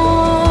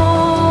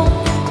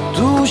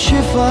 तू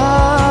शिफा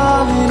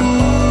मेरी।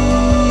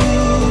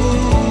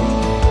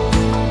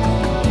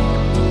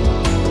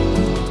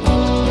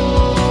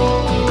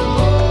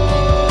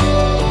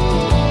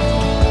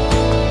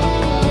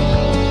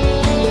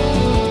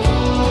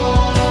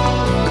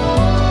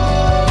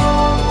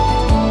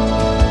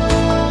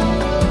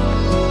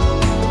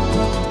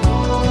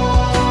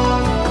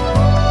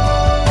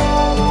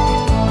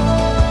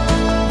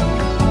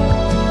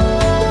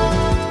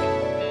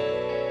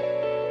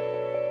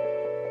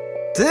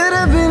 तेरे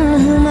बिन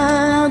हूँ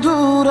मैं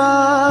अधूरा,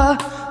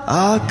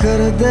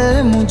 आकर दे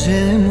मुझे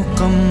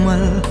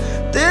मुकम्मल।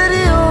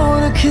 तेरी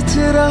ओर खिंच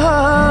रहा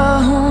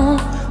हूँ,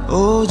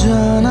 ओ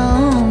जाना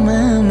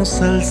मैं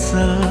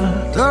मुसलसल।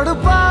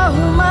 तड़पा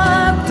हूँ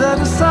मैं,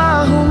 तरसा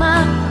हूँ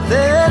मैं,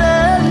 तेरे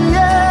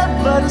लिए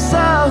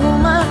बरसा हूँ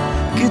मैं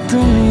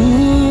कितनी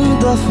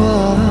दफा।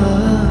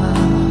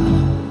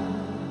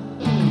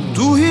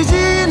 तू ही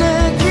जीने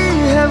की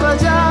है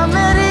वजह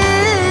मेरी,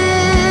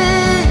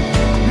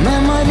 मैं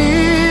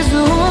मरीज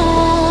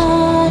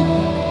हूँ,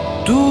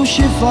 तू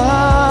शिफा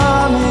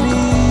मेरी।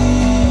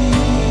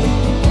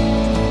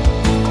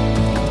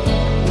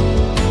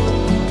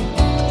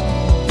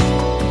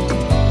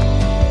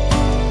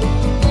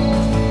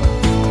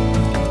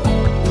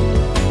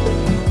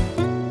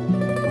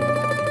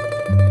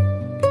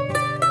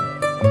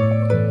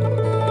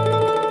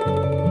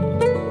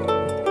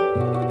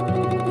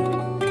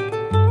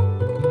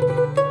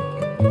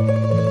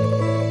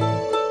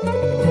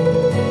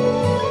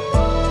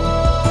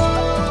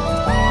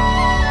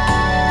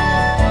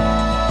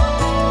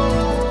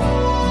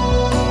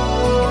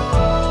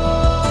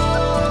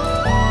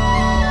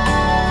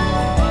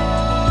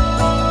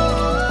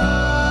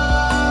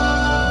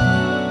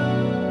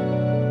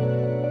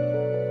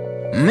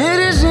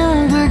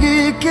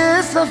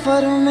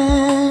 सफर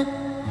में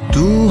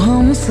तू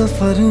हम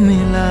सफर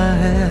मिला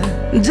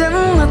है।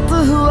 जन्नत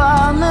हुआ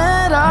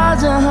मेरा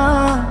जहां,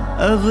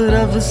 अब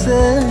रब से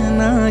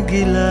ना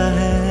गिला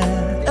है।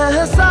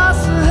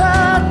 एहसास है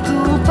तू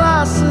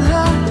पास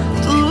है,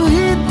 तू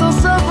ही तो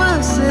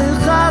सबसे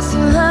खास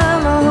है,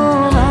 ना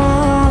होना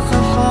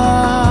खफा।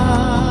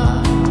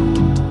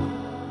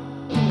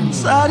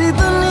 सारी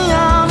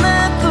दुनिया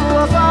में तू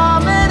वफा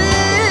मेरी,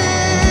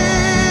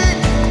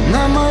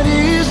 मैं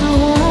मरीज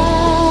हूँ,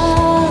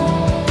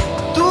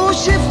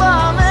 शिफा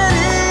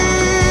मेरी।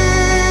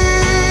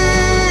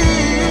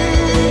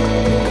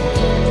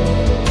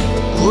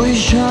 कोई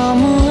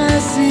शाम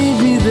ऐसी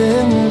भी दे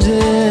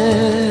मुझे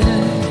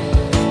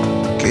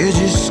कि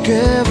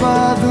जिसके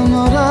बाद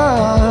न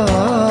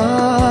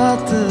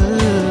रात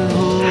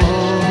हो।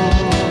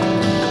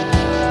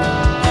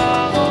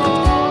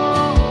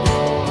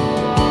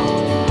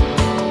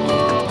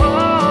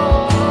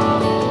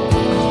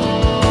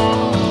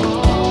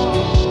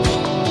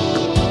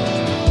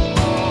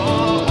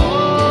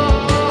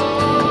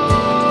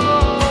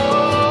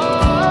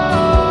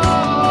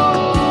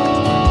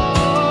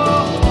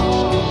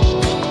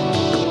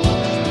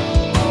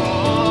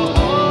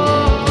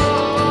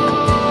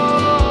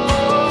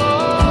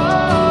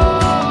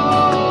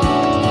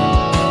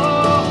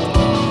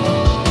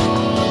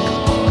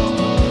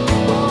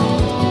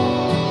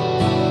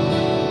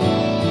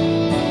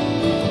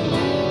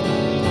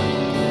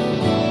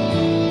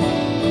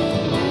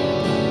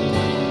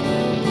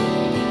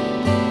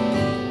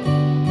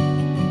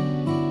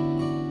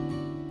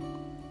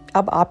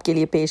 अब आपके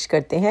लिए पेश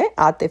करते हैं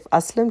आतिफ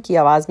असलम की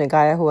आवाज में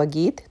गाया हुआ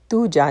गीत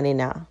तू जाने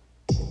ना।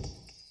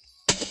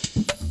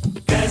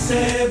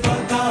 कैसे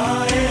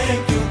बताए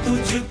क्यों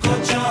तुझको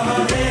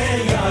चाहे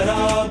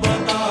यारा,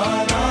 बता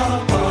ना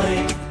पाए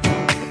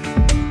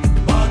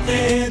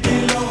बातें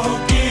दिलों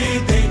की,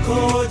 देखो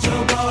जो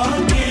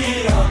बाकी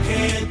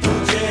आंखें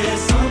तुझे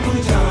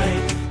समझाए।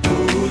 तू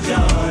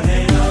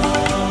जाने ना,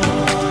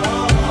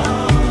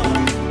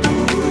 तू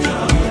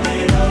जाने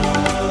ना,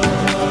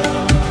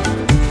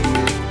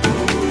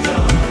 तू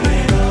जाने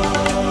ना,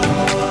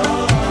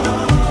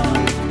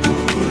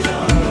 तू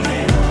जाने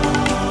ना।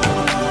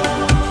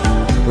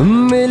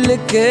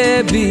 मिलके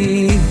भी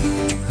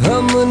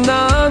हम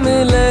ना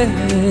मिले,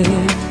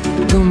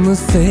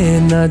 तुमसे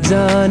न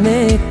जाने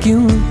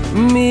क्यों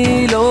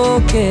मीलों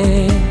के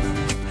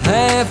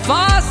है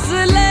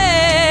फासले,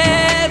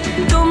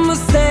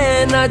 तुमसे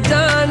न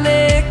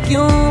जाने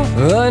क्यों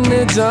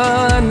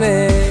अनजाने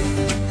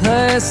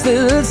है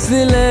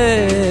सिलसिले,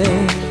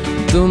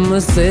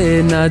 तुमसे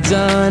न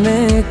जाने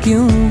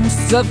क्यों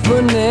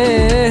सपने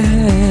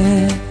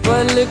हैं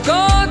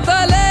पलकों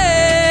तले,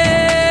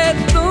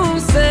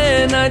 तुमसे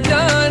न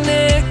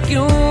जाने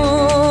क्यों।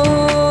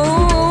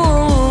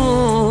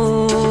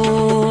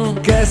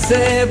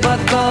 कैसे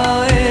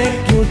बताए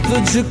क्यों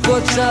तुझको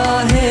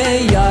चाहे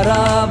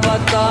यारा,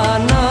 बता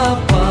ना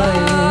पाए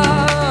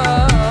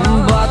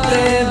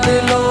बातें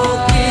दिलों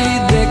की,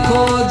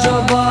 देखो जो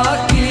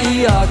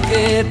बाकी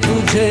आके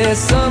तुझे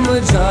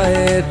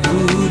समझाए। तू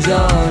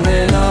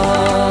जाने ना,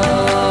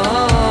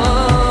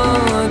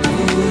 तू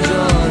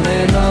जाने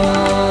ना,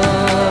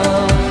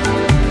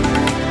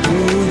 तू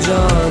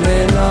जाने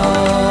ना,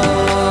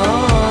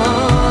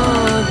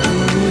 तू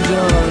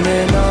जाने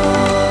ना।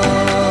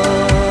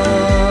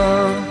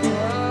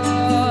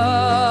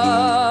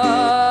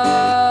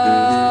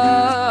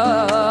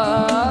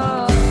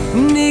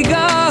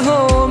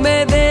 निगाहों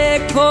में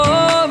देखो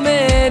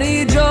मेरी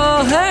जो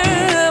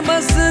है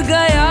बस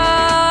गया,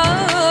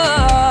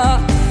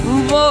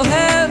 वो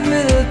है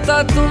मिलता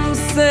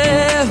तुमसे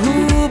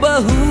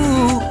हूबहू।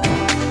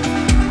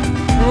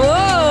 ओ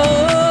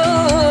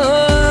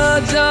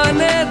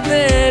जाने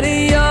तेरी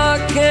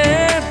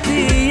आंखें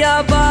थी या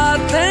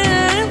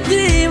बातें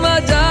थी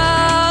वजह,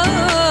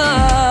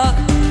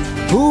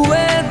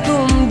 हुए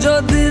तुम जो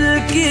दिल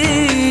की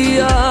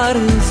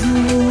आरज़ू,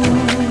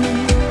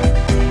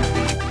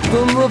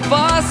 तुम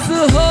पास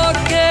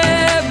होके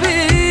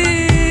भी,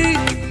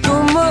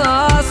 तुम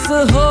आस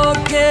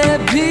होके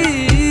भी,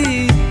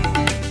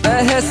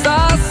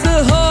 एहसास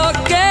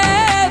होके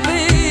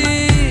भी,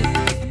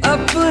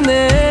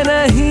 अपने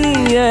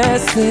नहीं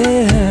ऐसे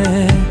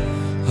हैं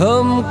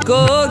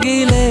हमको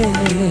गिले,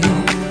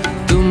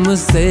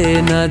 तुमसे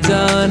न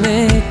जाने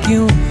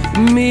क्यों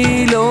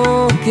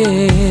मीलों के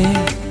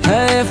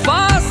है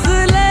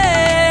फासले,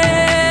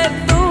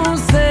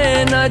 तुमसे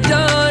न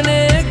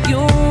जाने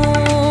क्यों।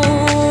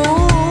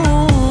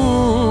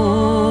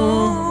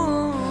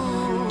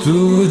 तू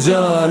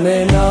जाने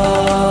ना,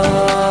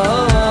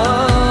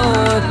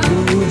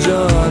 तू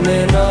जाने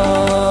ना,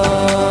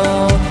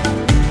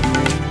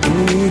 तू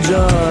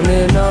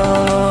जाने ना,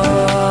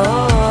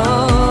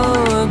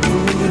 तू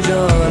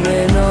जाने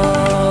ना।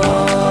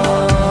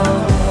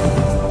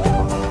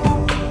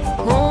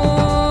 ओ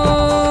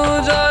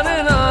जाने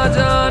ना,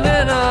 जाने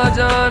ना,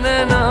 जाने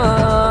ना,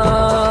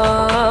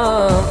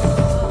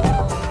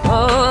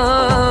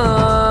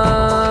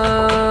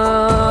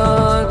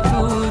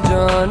 तू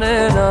जाने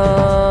ना।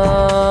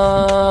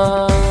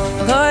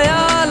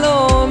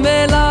 ख्यालों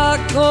में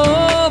लाखों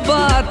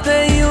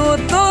बातें यूं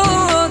तो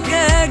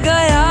कह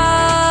गया,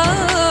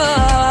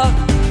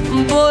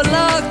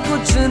 बोला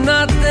कुछ ना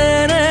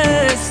तेरे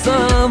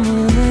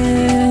सामने,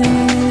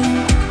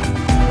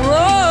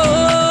 ओ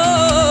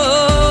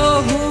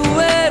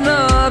हुए ना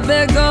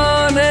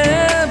बेगाने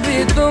भी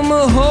तुम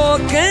हो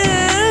के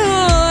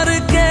और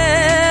के,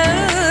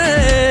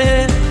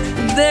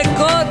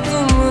 देखो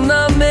तुम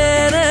ना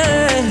मेरे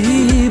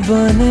ही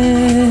बने।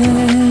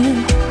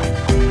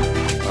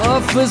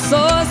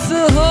 अफसोस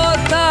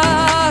होता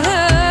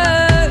है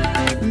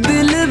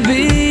दिल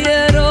भी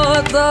ये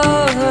रोता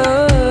है,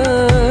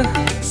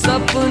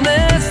 सपने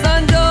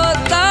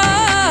संजोता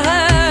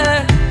है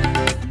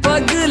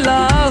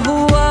पगला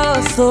हुआ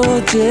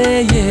सोचे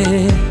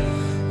ये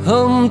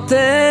हम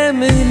ते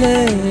मिले,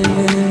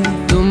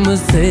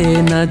 तुमसे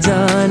न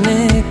जाने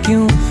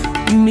क्यों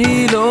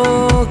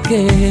मीलों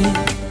के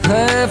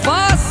है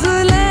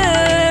फासले,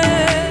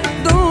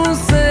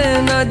 तुमसे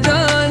न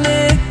जाने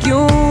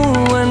क्यों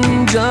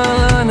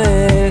अनजाने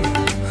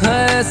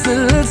है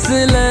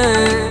सिलसिले,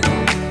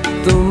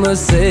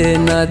 तुमसे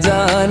न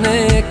जाने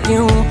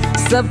क्यों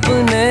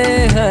सपने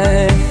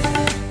हैं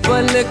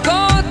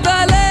पलकों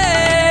तले,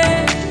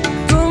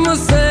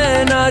 तुमसे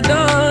न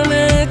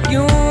जाने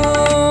क्यों।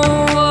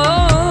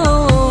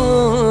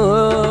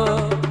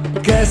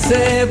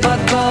 कैसे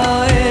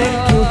बताए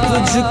क्यों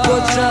तुझको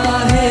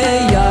चाहे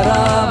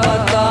यारा,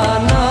 बता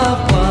ना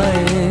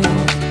पाए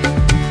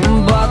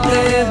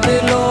बातें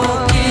दिलों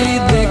की,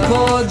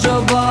 देखो जो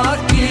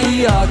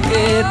बाकी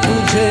आके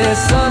तुझे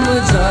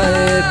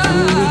समझाए।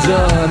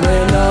 जाने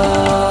ना,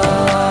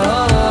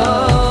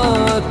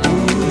 तू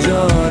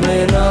जाने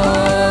ना,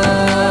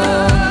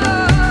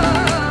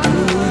 तू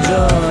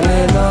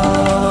जाने ना,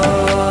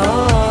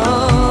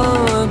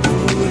 तू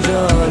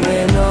जाने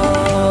ना,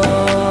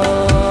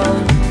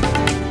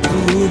 तू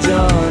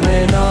जाने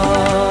ना,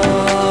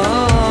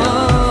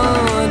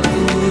 तू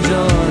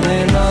जाने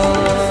ना,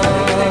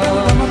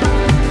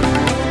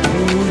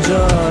 तू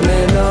जाने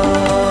ना,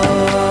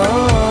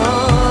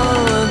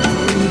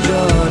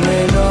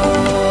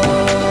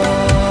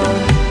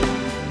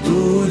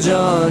 तू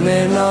जाने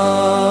ना,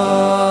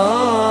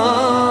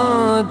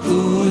 तू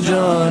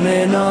जाने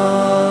ना।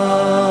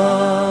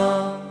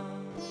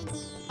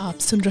 आप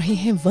सुन रहे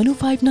हैं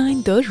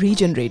 1059 द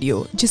रीजन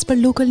रेडियो, जिस पर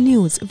लोकल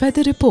न्यूज,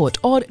 वेदर रिपोर्ट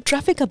और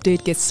ट्रैफिक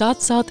अपडेट के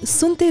साथ साथ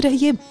सुनते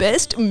रहिए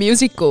बेस्ट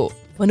म्यूजिक को।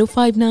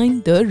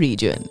 1059 द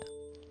रीजन।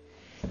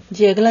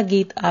 जी अगला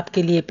गीत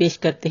आपके लिए पेश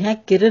करते हैं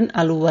किरण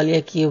आहलूवालिया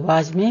की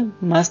आवाज में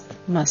मस्त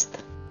मस्त।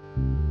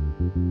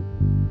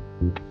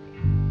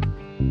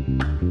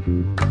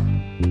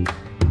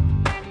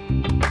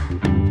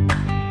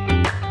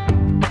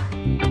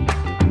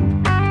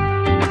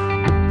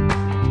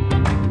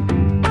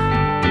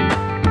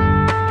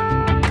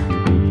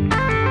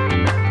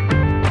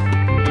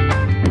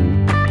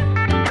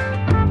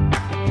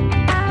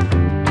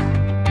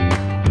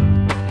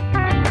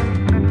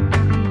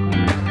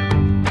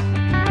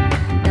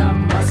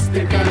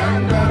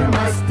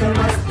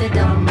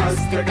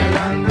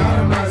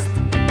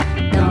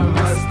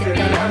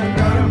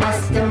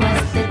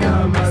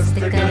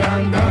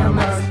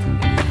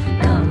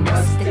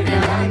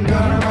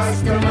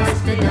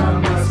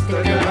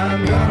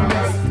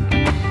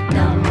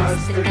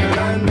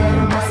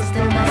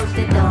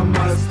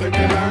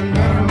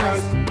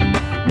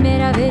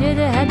 मेरा विरद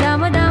है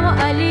दम दम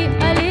अली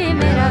अली,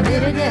 मेरा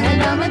विरद है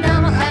दम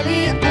दम अली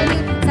अली।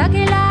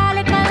 सखी लाल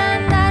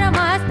कलंदर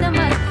मस्त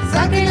मस्त,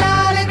 सखी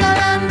लाल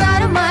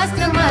कलंदर मस्त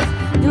मस्त,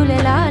 झूले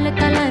लाल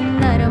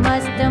कलंदर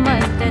मस्त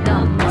मस्त,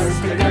 दम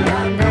मस्त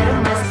कलंदर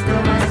मस्त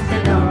मस्त,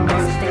 दम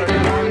मस्त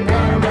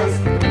कलंदर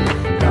मस्त,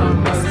 दम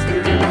मस्त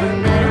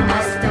कलंदर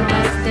मस्त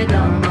मस्त,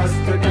 दम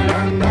मस्त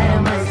कलंदर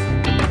मस्त।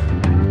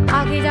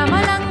 आखी जा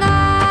मलंगा,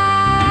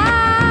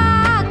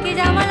 आखी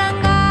जा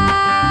मलंगा,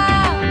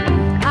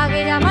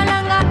 आगे जा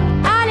मलंगा,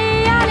 आली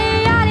आली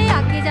आली,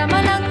 आगे जा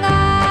मलंगा,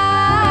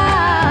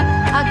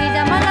 आगे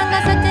जा मलंगा,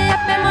 सच्चे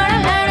अप्पे मड़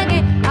लैणगे,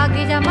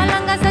 आगे जा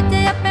मलंगा, सच्चे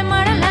अप्पे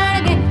मड़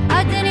लैणगे,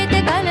 अज नी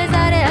ते कल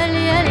सारे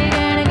अली अली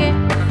कहणगे।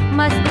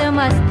 मस्त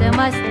मस्त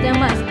मस्त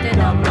मस्त,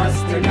 दम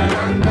मस्त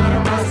कलंदर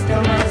मस्त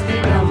मस्त,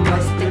 दम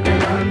मस्त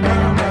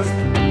कलंदर मस्त,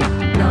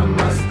 दम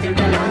मस्त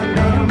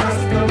कलंदर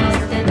मस्त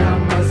मस्त, दम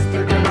मस्त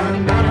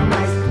कलंदर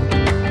मस्त।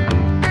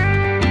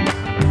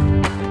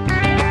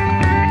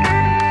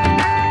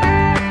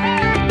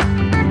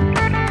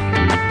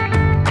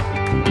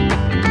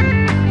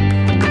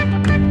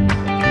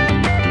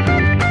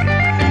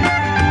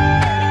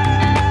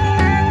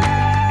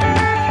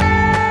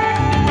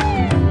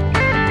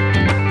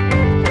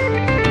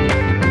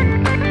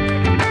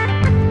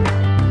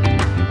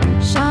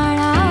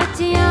 शाळा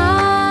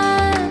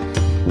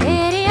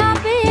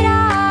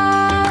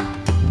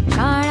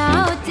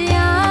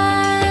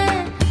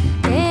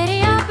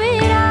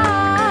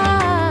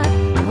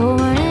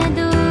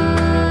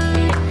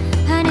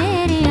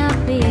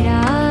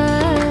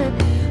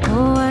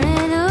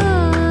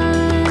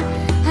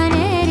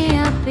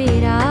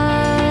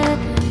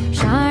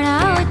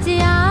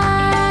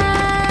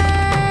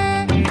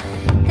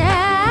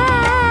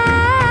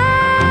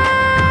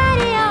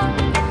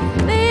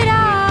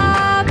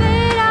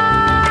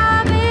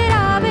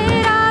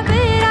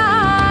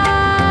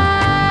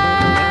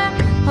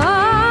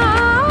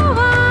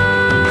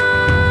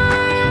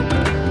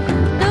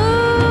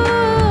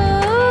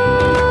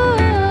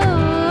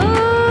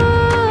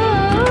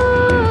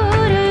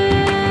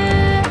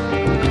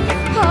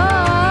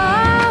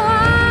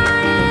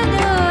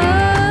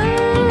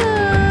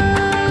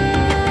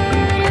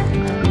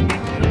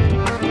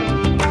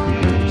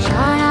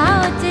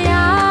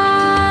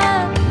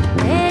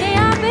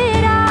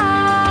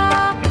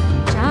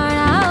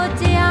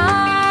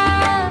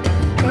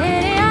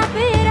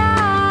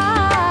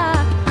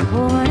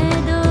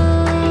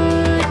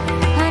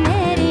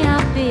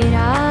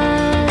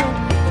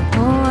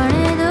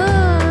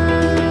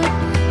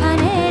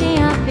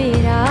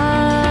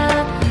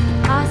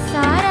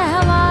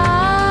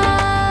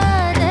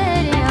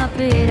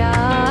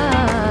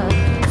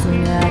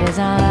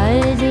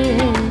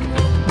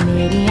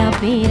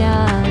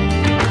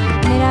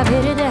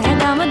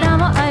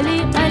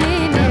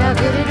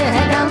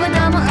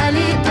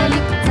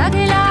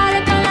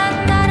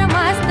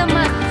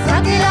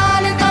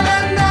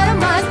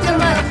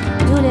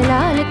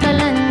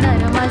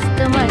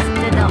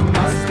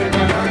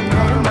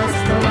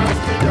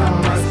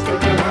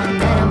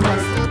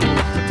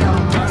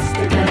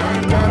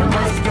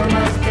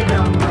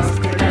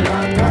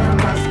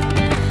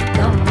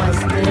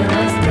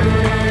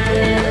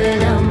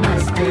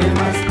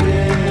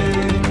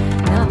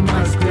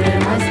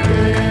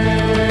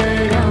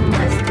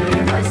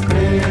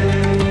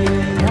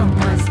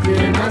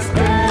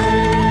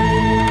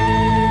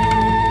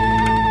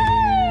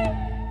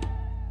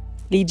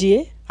लीजिए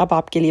अब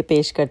आपके लिए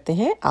पेश करते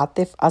हैं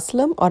आतिफ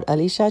असलम और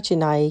अलीशा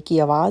चिनाई की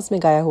आवाज में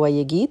गाया हुआ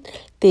ये गीत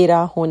तेरा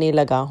होने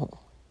लगा हूं.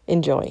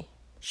 Enjoy.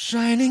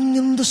 Shining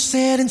in the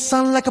setting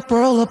sun like a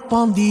pearl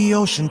upon the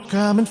ocean,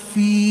 come and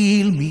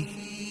feel me,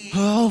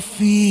 oh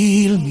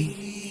feel me.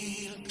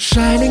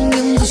 Shining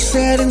in the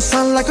setting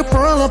sun like a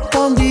pearl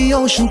upon the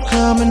ocean,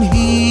 come and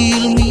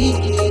heal me,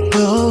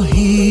 oh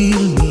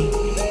heal me.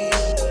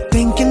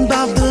 Thinking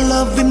about the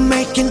love we're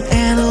making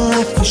and a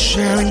life we're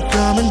sharing,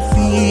 come and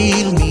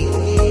feel me,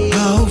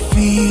 oh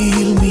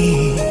feel me.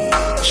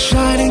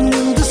 Shining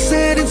in the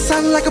setting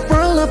sun like a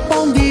pearl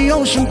upon the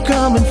ocean,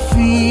 come and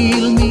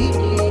feel me,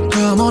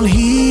 come on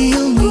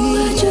heal me.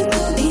 जो तू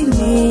भी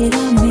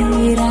मेरा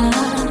मेरा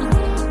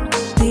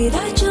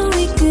तेरा जो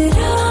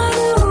इकरार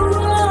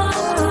हुआ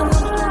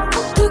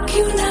तो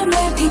क्यों ना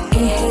मैं भी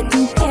कह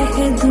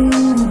दूं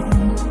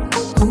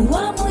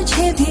हुआ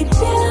मुझे भी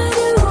प्यार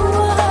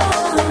हुआ.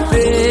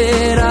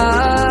 तेरा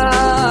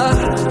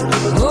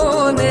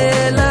होने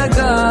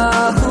लगा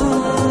हूँ,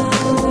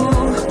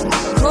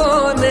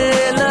 होने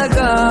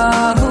लगा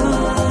हूँ,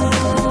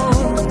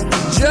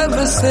 जब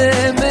से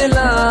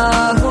मिला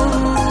हूँ.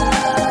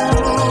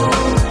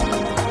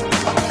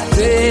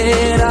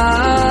 तेरा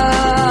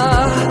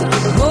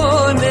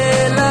होने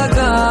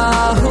लगा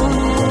हूँ,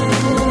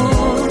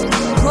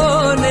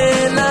 होने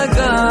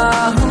लगा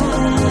हूँ,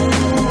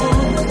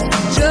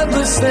 जब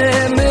से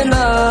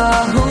मिला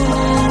हूँ.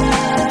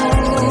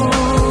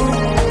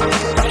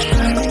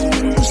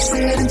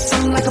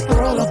 Sun like a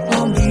pearl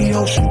upon the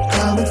ocean,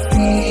 come and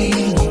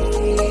feel me,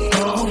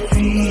 oh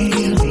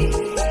feel me.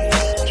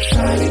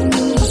 Shining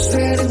in the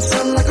setting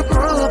sun like a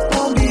pearl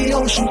upon the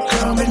ocean,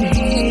 come and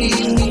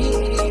heal me,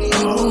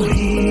 oh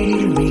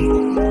heal me.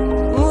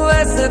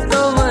 वैसे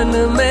तो मन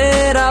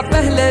मेरा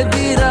पहले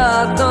भी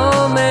रातों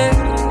में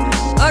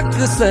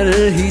अक्सर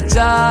ही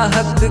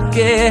चाहत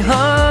के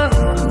हाँ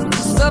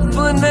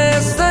सपने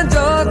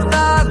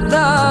संजोता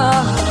था.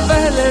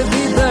 पहले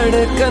भी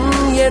धड़कन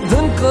ये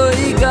धुन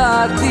कोई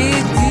गाती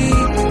थी,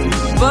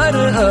 पर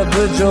अब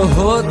जो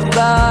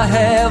होता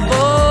है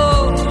वो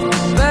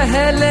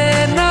पहले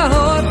न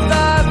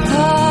होता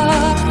था.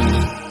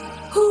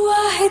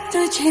 हुआ है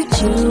तुझे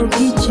जो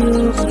भी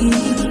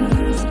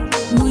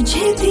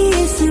मुझे भी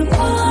इस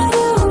बार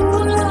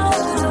हुआ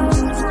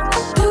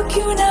तो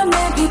क्यों ना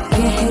मैं भी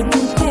कह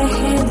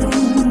दूं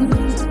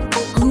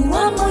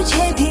हुआ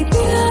मुझे भी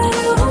प्यार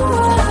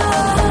हुआ.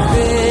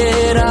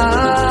 तेरा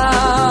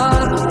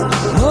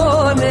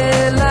होने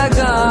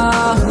लगा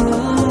हूँ,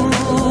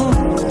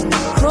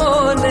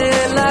 होने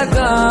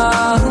लगा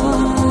हूँ,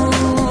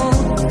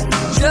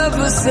 जब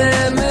से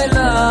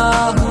मिला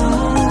हूँ.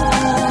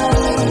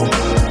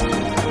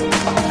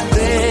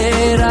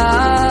 तेरा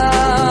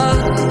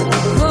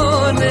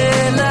होने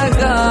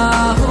लगा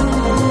हूँ,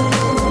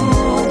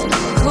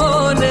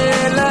 होने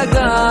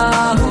लगा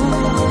हूँ,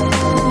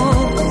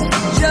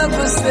 जब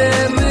से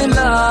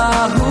मिला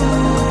हूँ.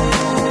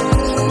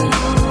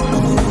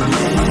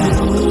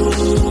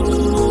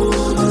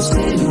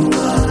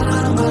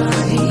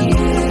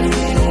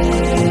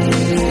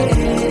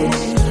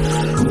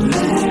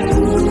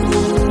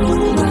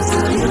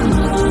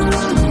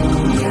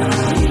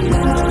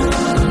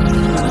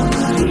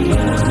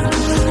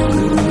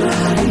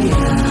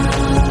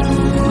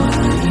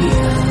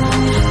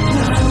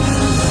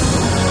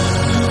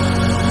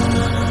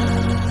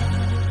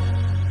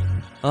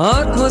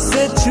 आँखों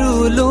से छू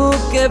लूं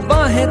के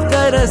बाहें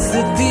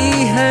तरसती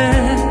हैं,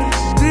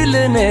 दिल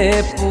ने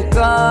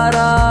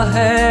पुकारा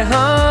है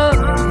हाँ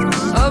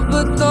अब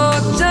तो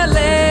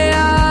चले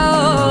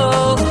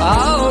आओ.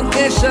 आओ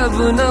के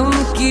शबनम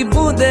की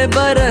बूंदें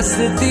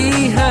बरसती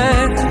हैं,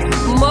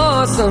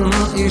 मौसम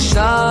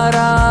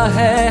इशारा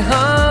है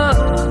हाँ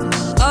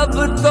अब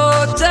तो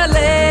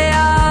चले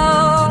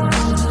आओ.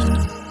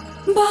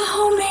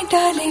 बाहों में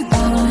डाले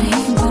बाहें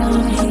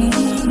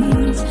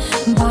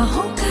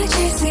बाहों का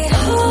जैसे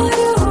हार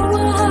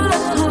हुआ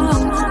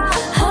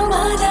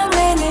हमारा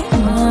मैंने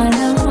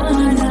माना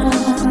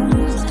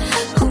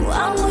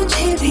हुआ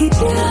मुझे भी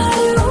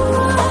प्यार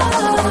हुआ.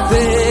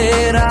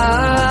 तेरा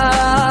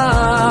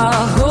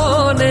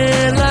होने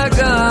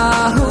लगा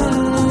हूँ,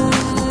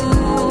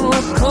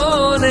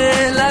 खोने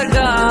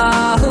लगा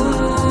हूँ,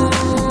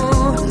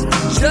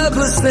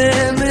 जब से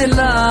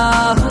मिला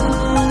हूँ.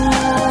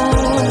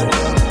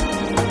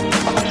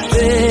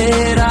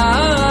 तेरा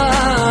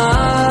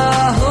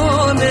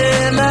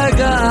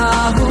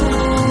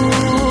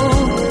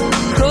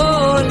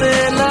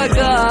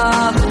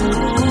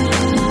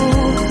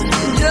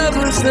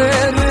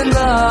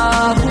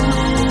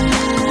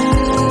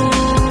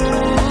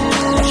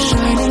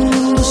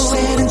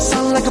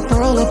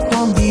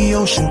upon the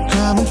ocean,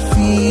 come and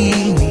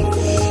feel me,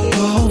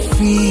 oh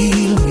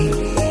feel me.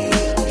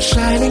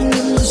 Shining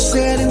in the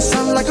setting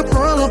sun like a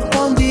pearl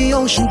upon the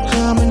ocean,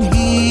 come and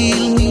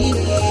heal me,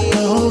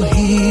 oh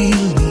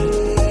heal me.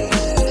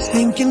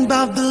 Thinking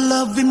about the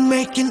love we're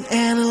making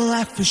and a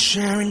life we're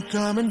sharing,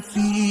 come and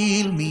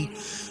feel me,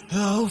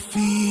 oh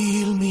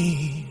feel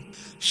me.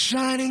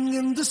 Shining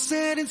in the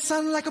setting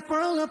sun like a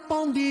pearl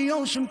upon the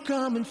ocean.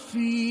 Come and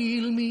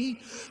feel me,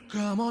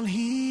 come on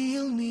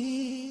heal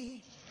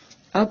me.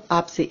 अब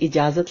आपसे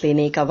इजाजत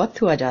लेने का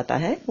वक्त हुआ जाता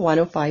है।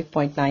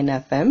 105.9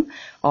 FM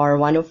और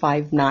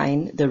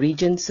 105.9 द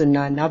रीजन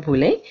सुनना ना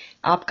भूलें।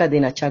 आपका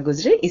दिन अच्छा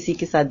गुजरे, इसी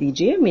के साथ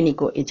दीजिए मिनी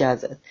को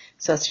इजाजत।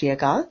 सत श्री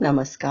अकाल,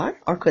 नमस्कार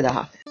और खुदा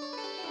हाफिज।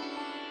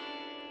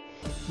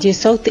 जे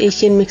साउथ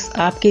एशियन मिक्स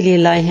आपके लिए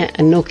लाए हैं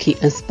अनोखी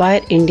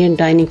inspire Indian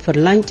dining for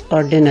lunch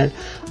और डिनर।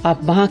 आप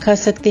वहां खा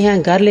सकते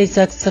हैं, घर ले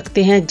जा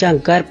सकते हैं, जहां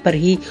घर पर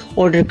ही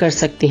ऑर्डर कर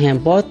सकते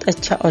हैं। बहुत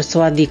अच्छा और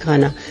स्वादी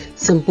खाना।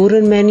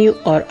 संपूर्ण मेन्यू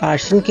और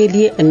आर्शन के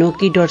लिए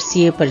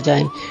anoki.ca पर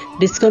जाएं।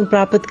 डिस्काउंट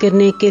प्राप्त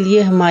करने के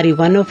लिए हमारी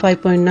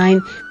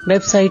 105.9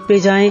 वेबसाइट पे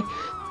जाएं,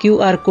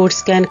 QR कोड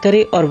स्कैन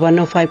करें और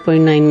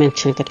 105.9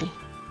 मेंशन करें।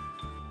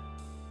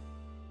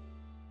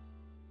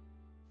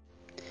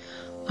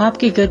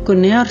 आपके घर को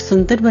नया और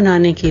सुंदर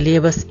बनाने के लिए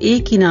बस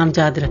एक ही नाम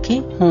याद रखें,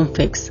 होम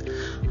फिक्स।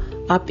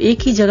 आप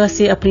एक ही जगह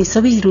से अपनी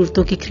सभी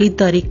जरूरतों की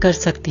खरीदारी कर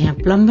सकते हैं।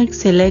 प्लम्बिंग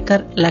से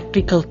लेकर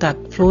इलेक्ट्रिकल तक,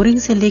 फ्लोरिंग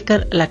से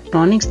लेकर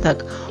इलेक्ट्रॉनिक्स तक,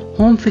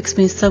 होम फिक्स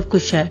में सब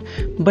कुछ है।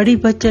 बड़ी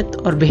बचत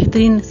और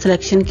बेहतरीन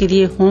सिलेक्शन के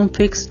लिए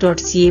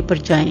homefix.ca पर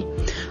जाएं।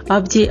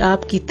 अब जे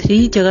आपकी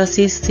 3 जगह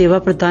से सेवा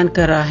प्रदान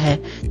कर रहा है।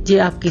 जे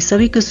आपकी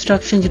सभी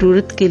कंस्ट्रक्शन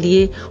जरूरत के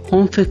लिए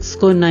होम फिक्स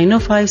को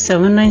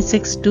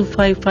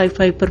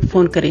 9057962555 पर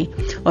फोन करें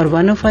और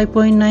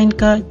 105.9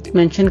 का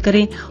मेंशन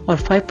करें और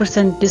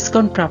 5%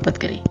 डिस्काउंट प्राप्त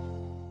करें।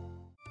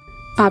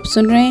 आप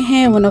सुन रहे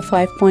हैं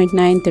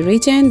 105.9 the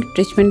reason,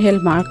 Richmond Hill,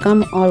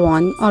 Markham और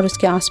वॉन और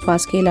उसके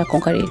आसपास के इलाकों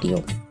का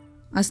रेडियो।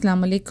 अस्सलाम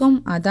वालेकुम,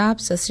 आदाब,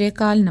 सत श्री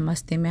अकाल,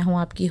 नमस्ते। मैं हूं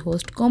आपकी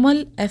होस्ट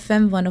कोमल।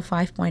 FM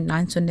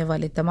 105.9 सुनने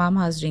वाले तमाम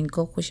हाजरीन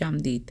को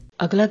खुशामदीद।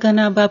 अगला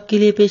गाना अब आपके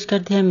लिए पेश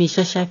करते हैं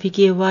मीशा शाफी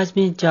की आवाज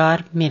में,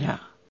 जार मेरा।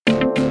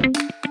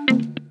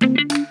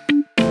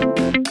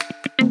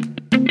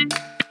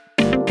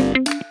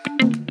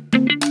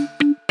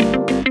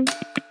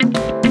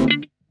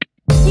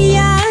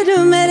 यार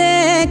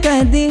मेरे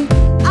कदी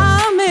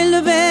आ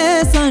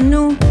मिलवे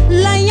सानू,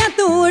 लाइया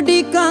तू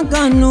डिका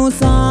कानू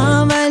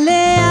सांवले।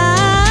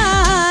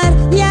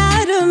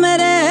 यार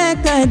मेरे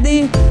कदी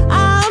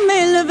आ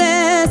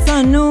मिलवे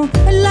सानू,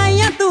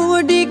 लाइया तू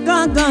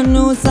डिका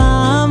कानू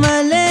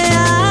सांवले।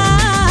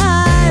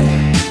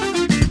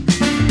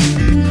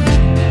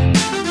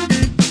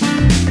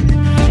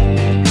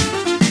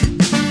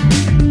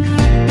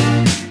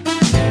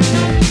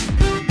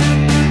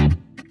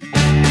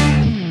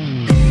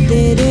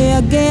 तेरे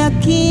अगे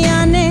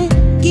अखियां ने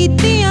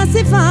कीतियां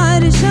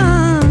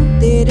सिफारिशां,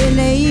 तेरे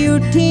लिए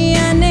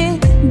उठियां ने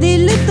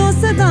दिल तो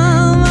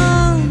सदावां।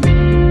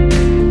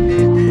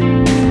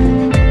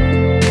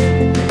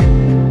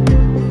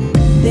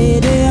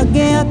 तेरे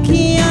अगे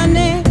अखियां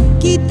ने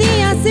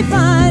कीतियां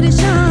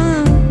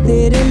सिफारिशां,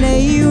 तेरे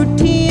लिए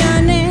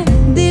उठियां ने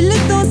दिल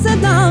तो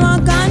सदावां।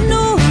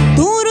 कानू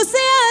तू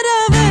रुसिया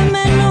रवे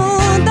मैनू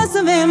दस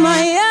वे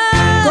माया,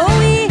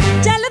 कोई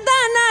चलदा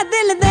ना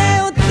दिल दे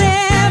उत्ते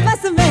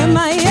बस वे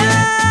माया।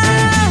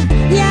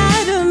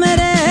 यार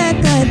मेरे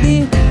कदी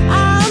आ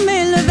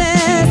मिलवे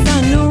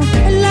सानू,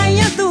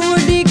 लाइया तू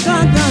डिका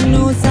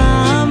कानू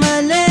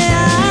सांवले।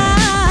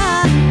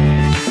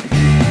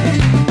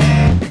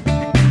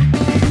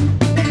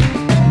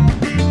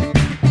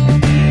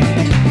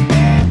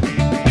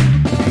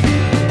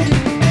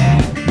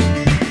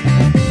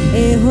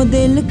 एहो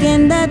दिल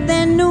कहंदा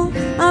तैनू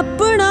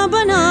अपना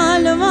बना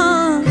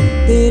लवां,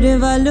 तेरे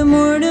वल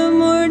मुड़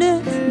मुड़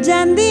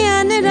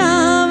जांदियां ने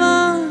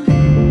रावां।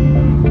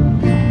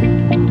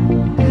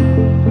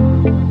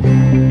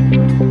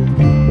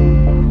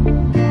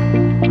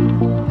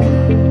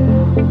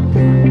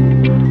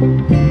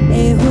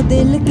 एहो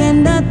दिल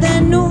कहंदा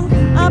तैनू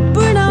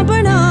अपना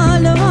बना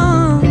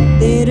लवां,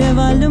 तेरे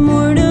वल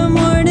मुड़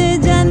मुड़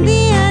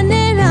जांदियां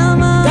ने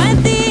रावां।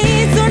 कदी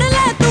सुन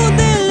ले तू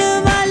दिल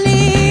वाली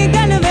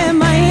गल वे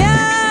माया,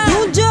 तू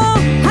जो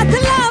हथ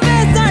लावे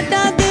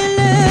साडा दिल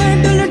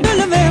डुल डुल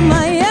वे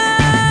माया।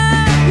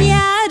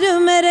 यार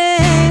मेरे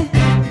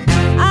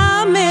आ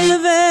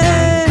मिलवे,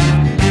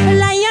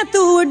 लाइया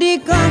तू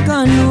डिका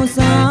कानू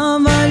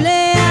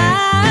सांवले।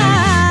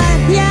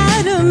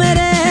 यार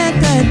मेरे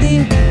कदी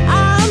आ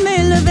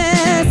मिलवे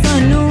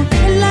सानू,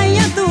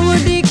 लाइया तू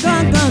डिका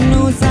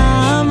कानू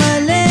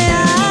सांवले।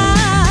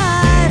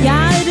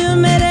 यार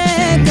मेरे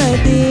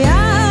कदी आ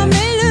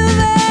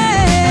मिलवे,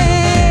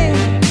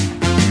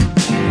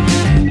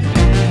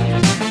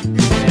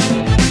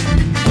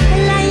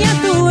 लाइया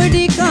तू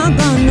डिका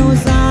कानू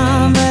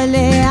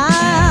सांवले।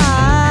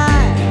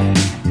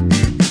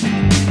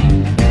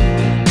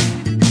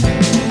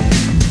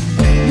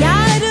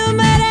 यार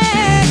मेरे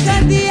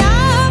कदी आ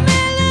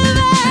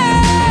मिलवे,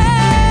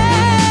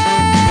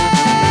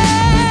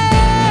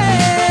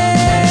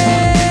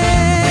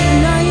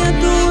 लाइया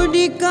तू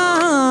डिका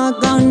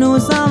कानू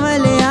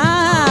सांवले।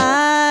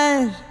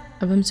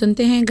 अब हम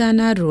सुनते हैं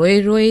गाना रोए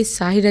रोए,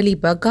 साहिर अली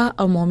बग्गा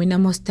और मोमिना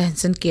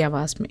मुस्तहसन की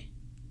आवाज में।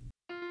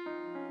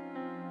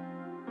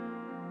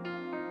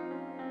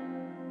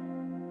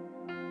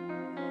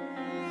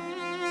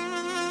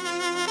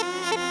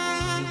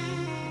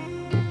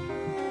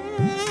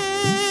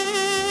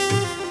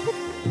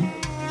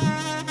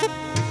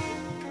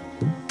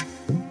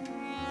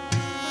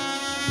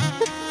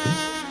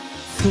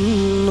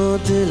 सुनो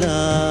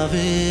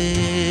दिलावे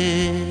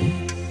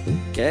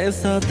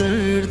कैसा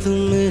दर्द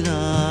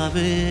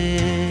मिलावे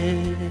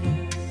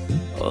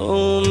ओ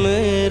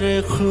मेरे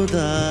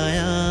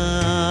खुदाया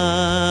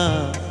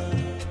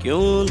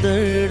क्यों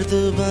दर्द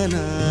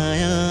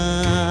बनाया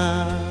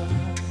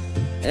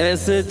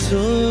ऐसे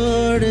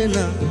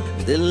छोड़ना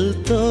दिल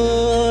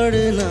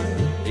तोड़ना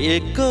ये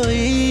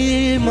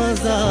कोई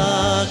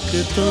मजाक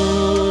तो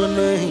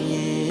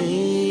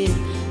नहीं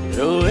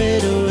रोए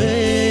रोए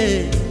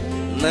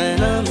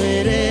नैना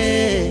मेरे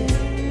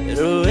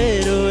रोए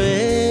रोए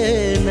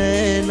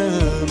नैना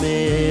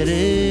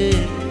मेरे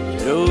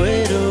रोए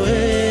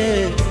रोए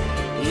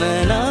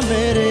नैना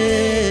मेरे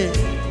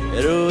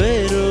रोए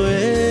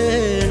रोए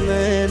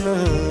नैना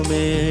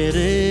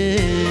मेरे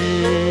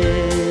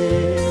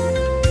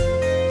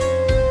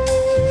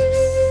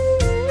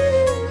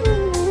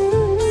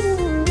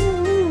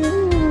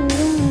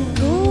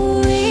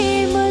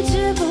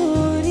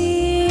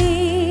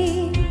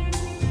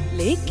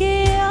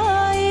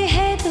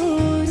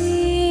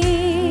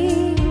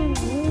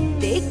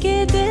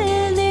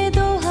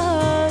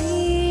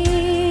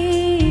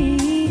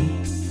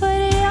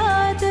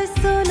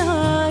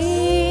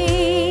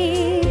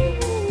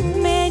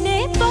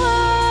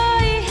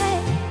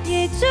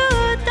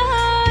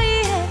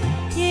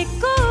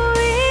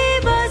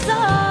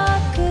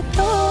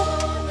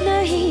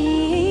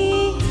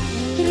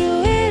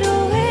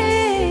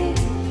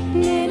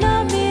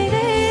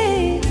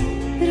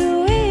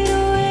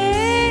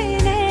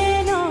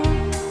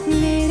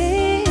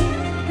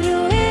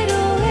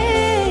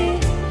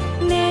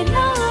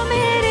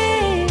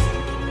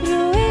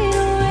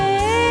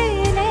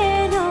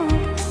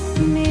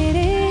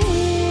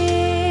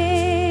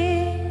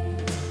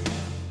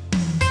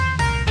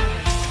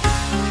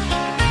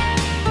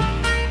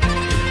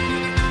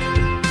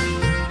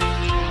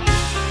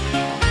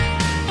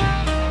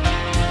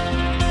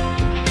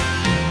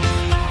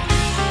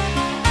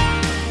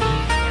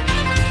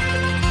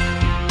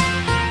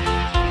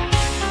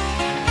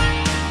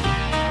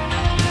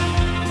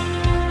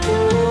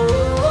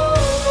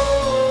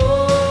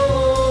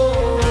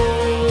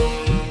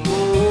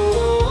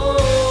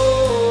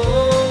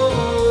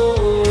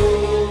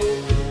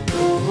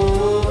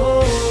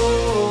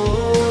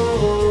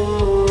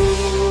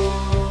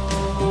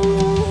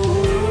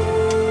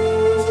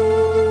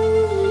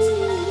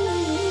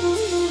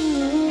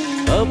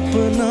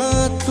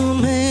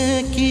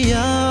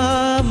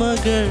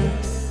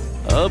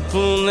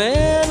अपने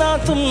ना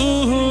तुम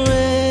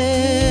हुए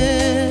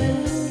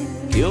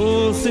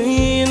क्यों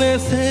सीने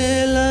से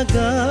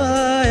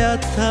लगाया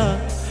था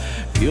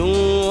क्यों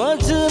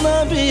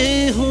अजनबी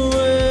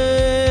हुए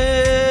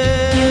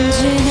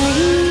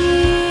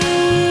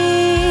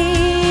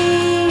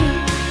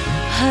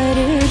हर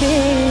दे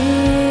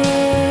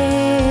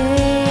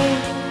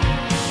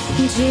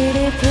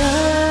जेड़े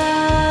प्यार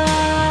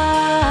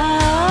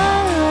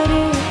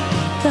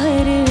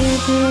कर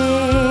दे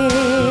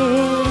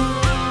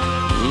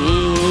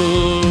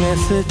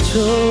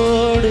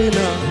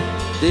छोड़ना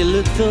दिल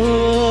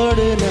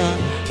तोड़ना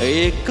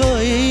ये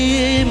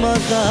कोई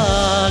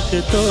मजाक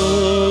तो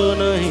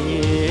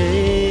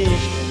नहीं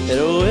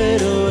रोए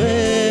रोए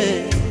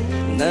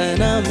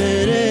नैना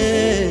मेरे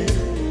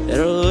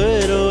रोए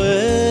रोए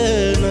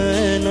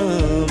नैना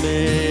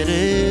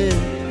मेरे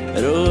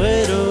रोए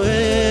रोए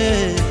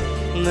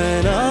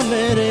नैना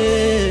मेरे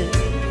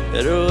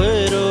रोए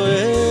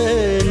रोए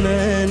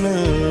नैना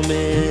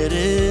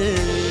मेरे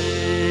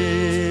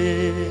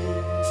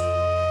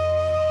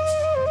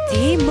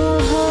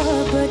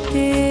मोहब्बत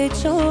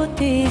जो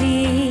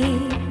तेरी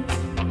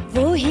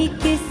वो ही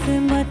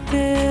किस्मत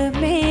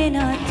में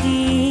ना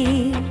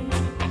थी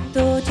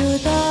तो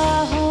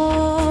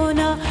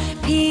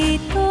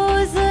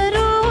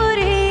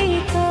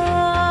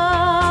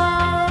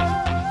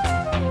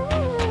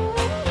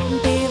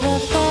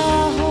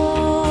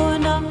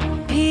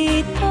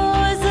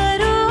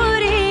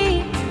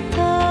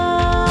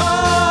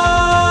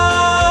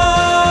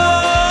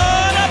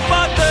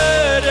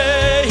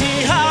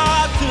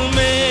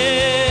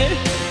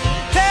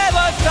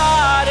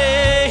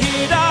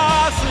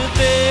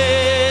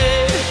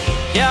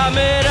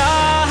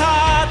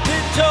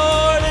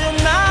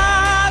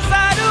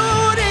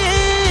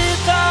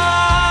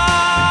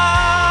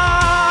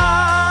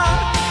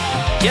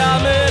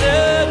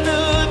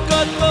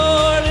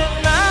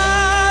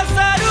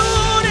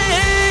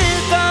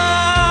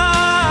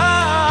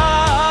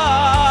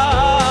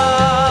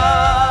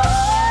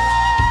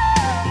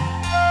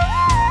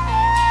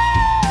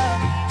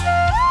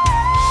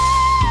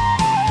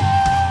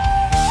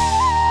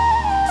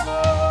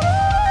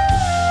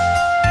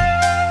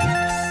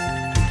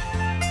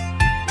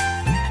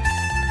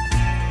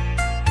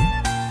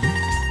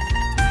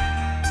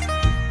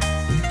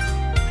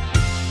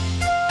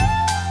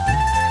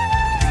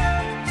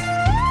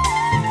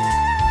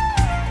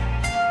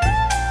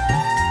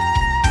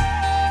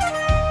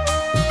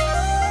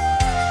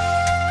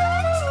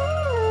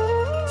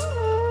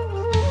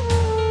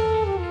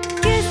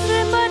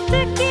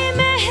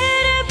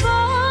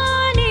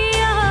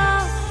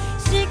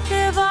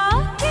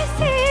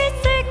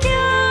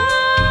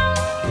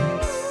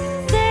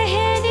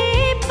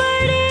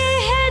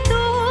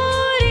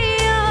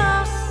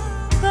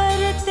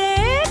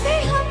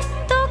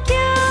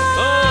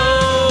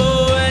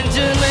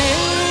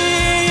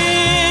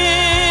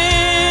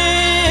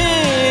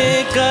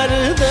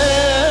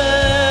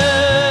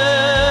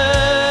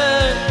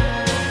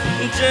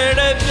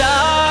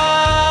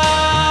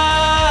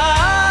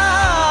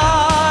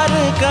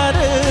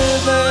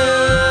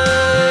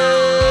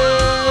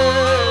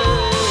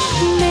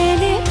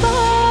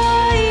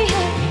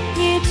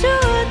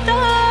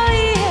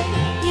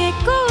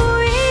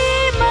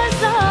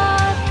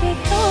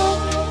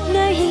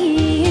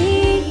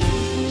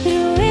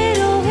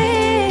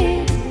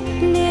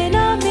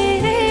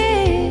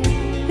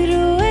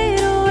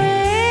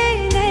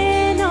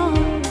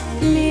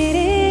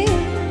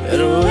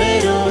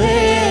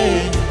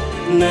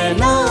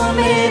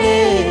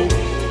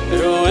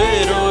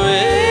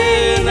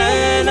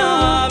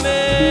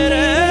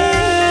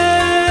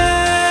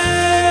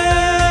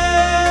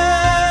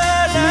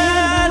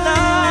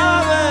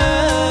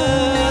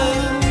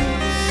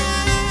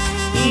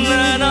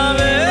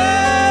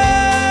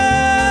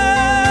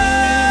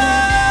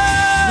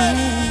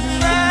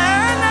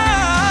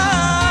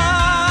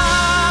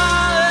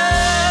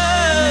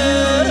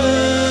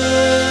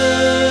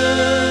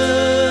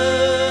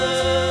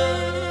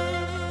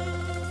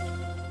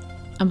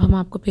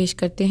पेश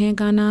करते हैं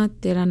गाना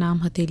तेरा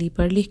नाम हथेली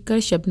पर लिखकर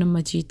शबनम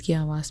मजीद की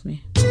आवाज़ में।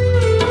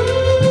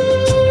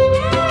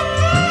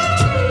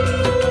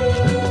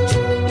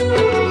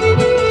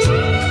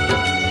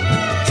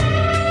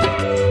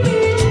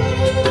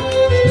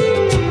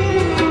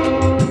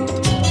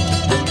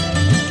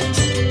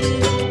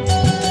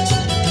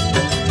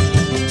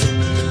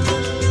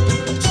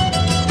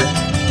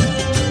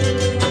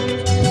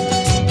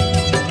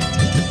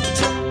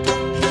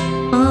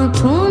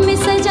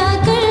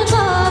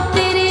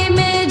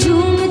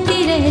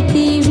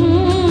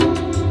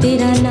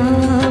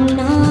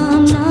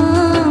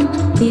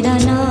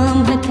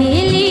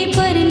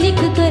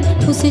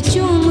 उसे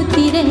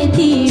चूमती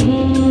रहती हूँ।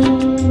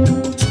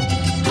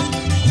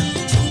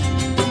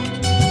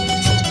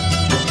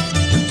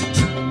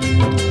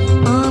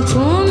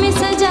 आँखों में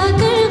सजा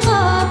कर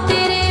ख्वाब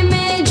तेरे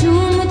मैं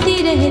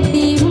झूमती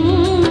रहती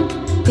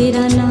हूँ।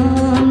 तेरा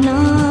नाम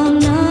नाम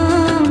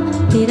नाम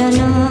तेरा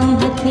नाम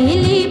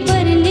हथेली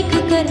पर लिख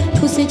कर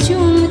उसे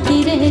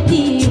चूमती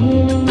रहती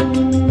हूँ।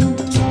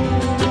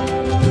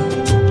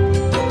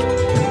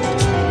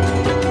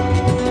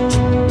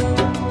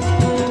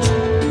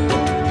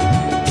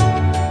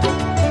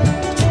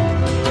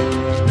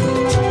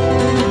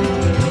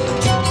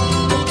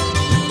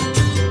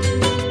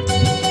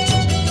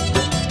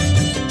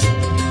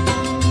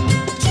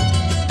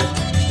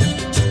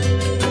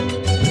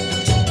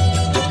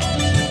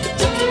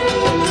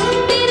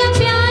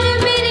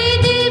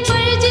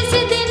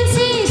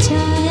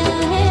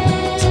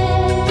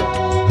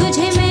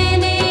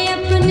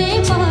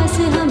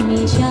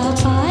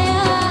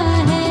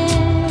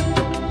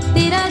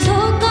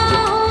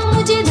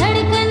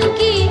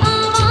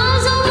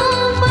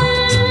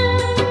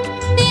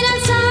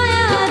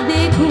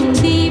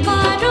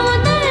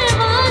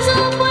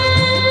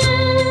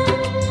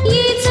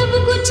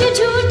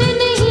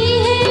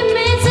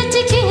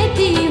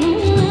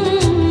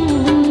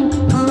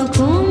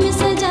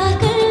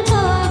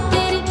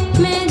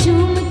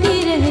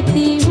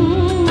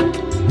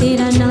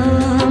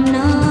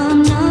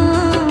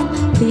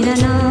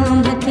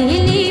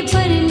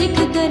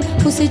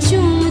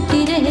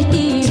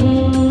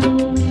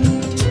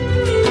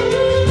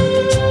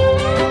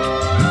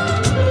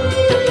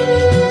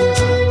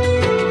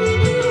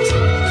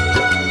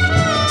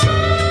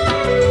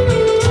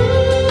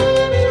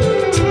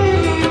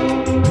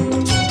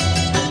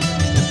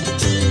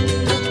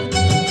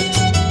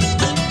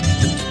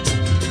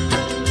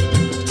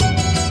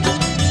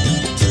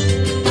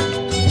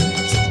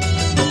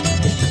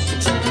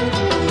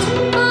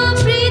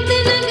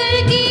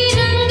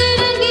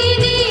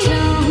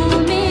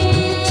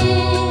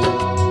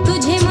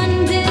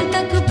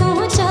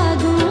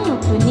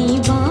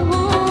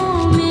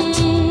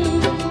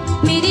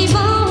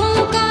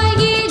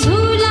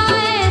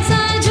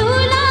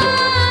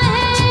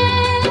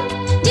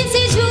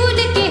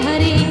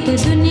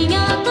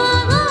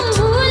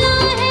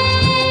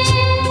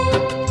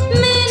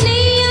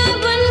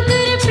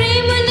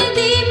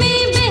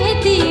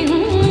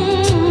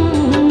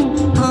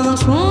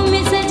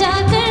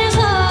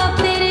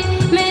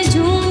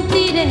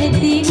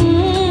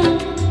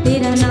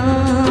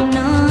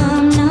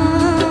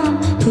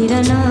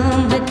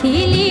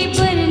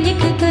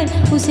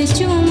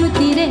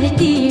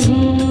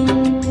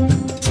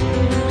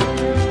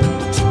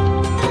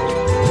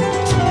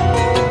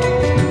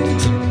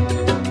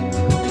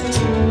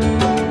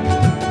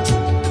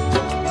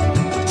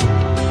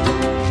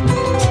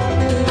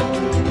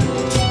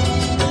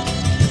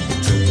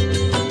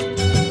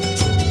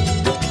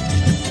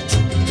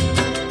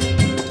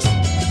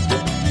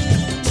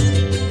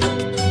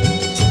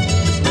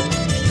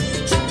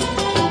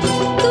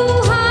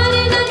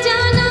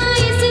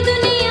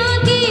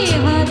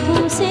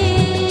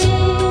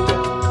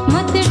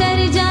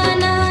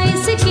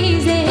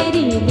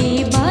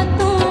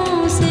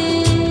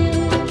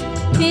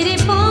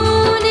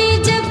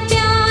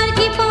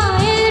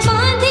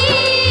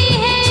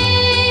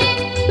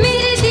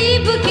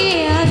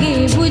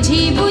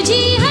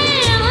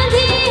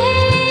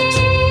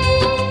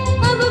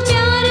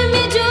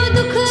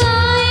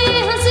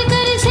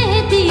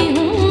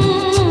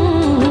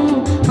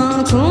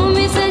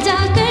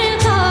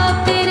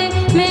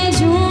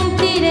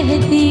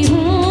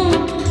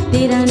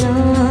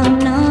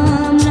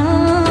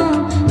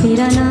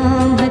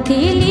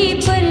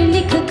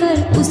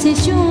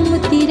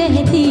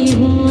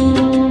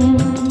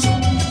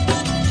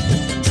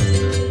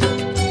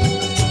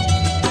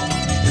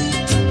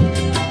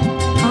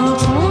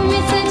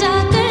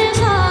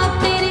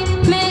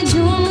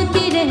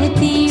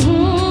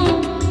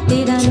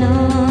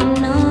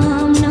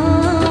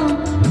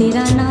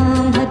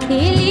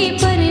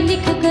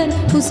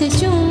 उसे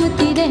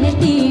चूमती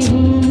रहती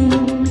हूँ।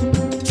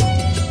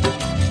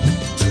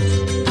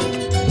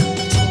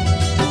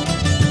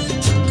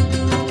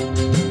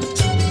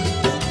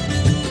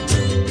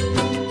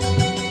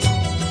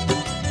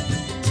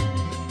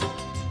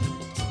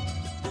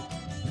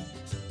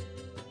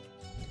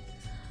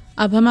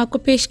 अब हम आपको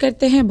पेश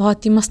करते हैं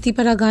बहुत ही मस्ती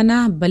भरा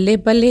गाना बल्ले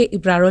बल्ले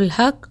इब्रारुल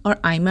हक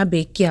और आइमा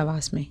बेग की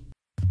आवाज़ में।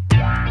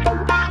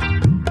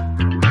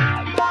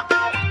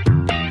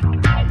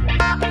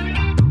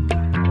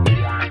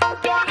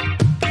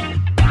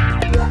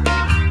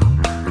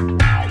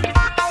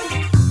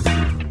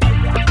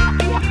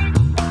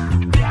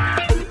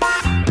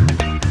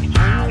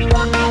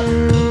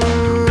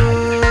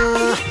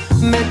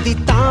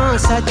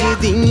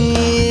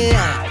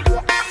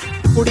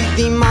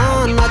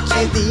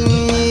 नचदी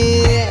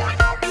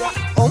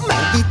ओ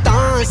मेहंदी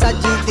तां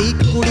सजदी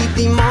कुड़ी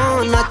दी मां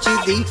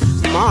नचदी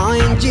मां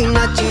इंज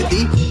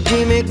नचदी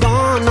जिवें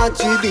गां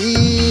नचदी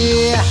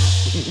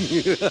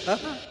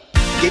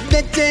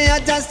गिद्दे च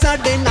आजा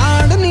साडे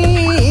नाल नी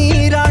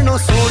राणो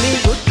सोनी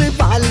गुत्त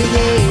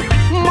वालिए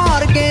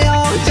मार के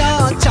आ जा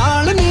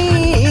चाल नी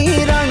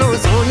राणो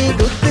सोनी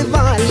गुत्त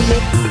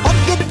वालिए ओ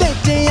गिद्दे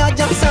च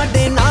आजा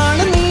साडे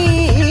नाल नी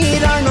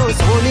राणो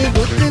सोनी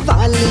गुत्त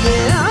वालिए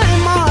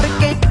मार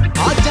के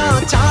आजा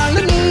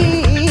चाल नी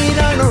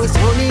राणो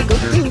सोनी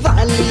गुत्त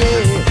वालिए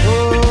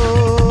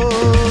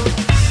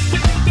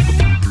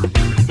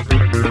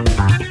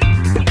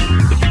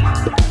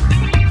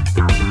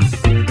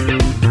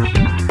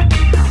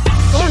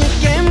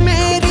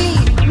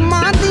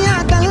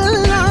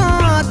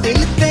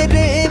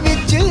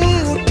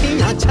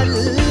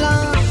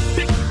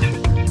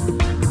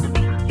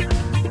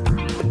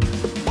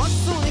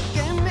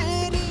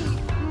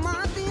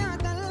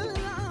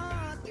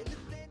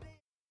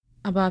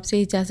अब आपसे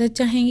इजाज़त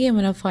चाहेंगे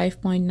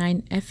 105.9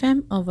 FM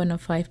और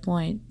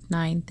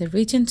 105.9 द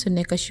रीजन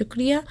सुनने का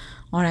शुक्रिया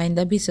और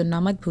आइंदा भी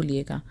सुनना मत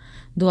भूलिएगा।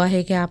 दुआ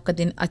है कि आपका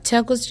दिन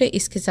अच्छा गुजरे।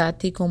 इसके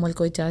साथ ही कोमल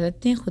को इजाज़त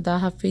दें। खुदा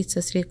हाफिज़,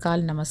 सत श्री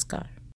अकाल, नमस्कार।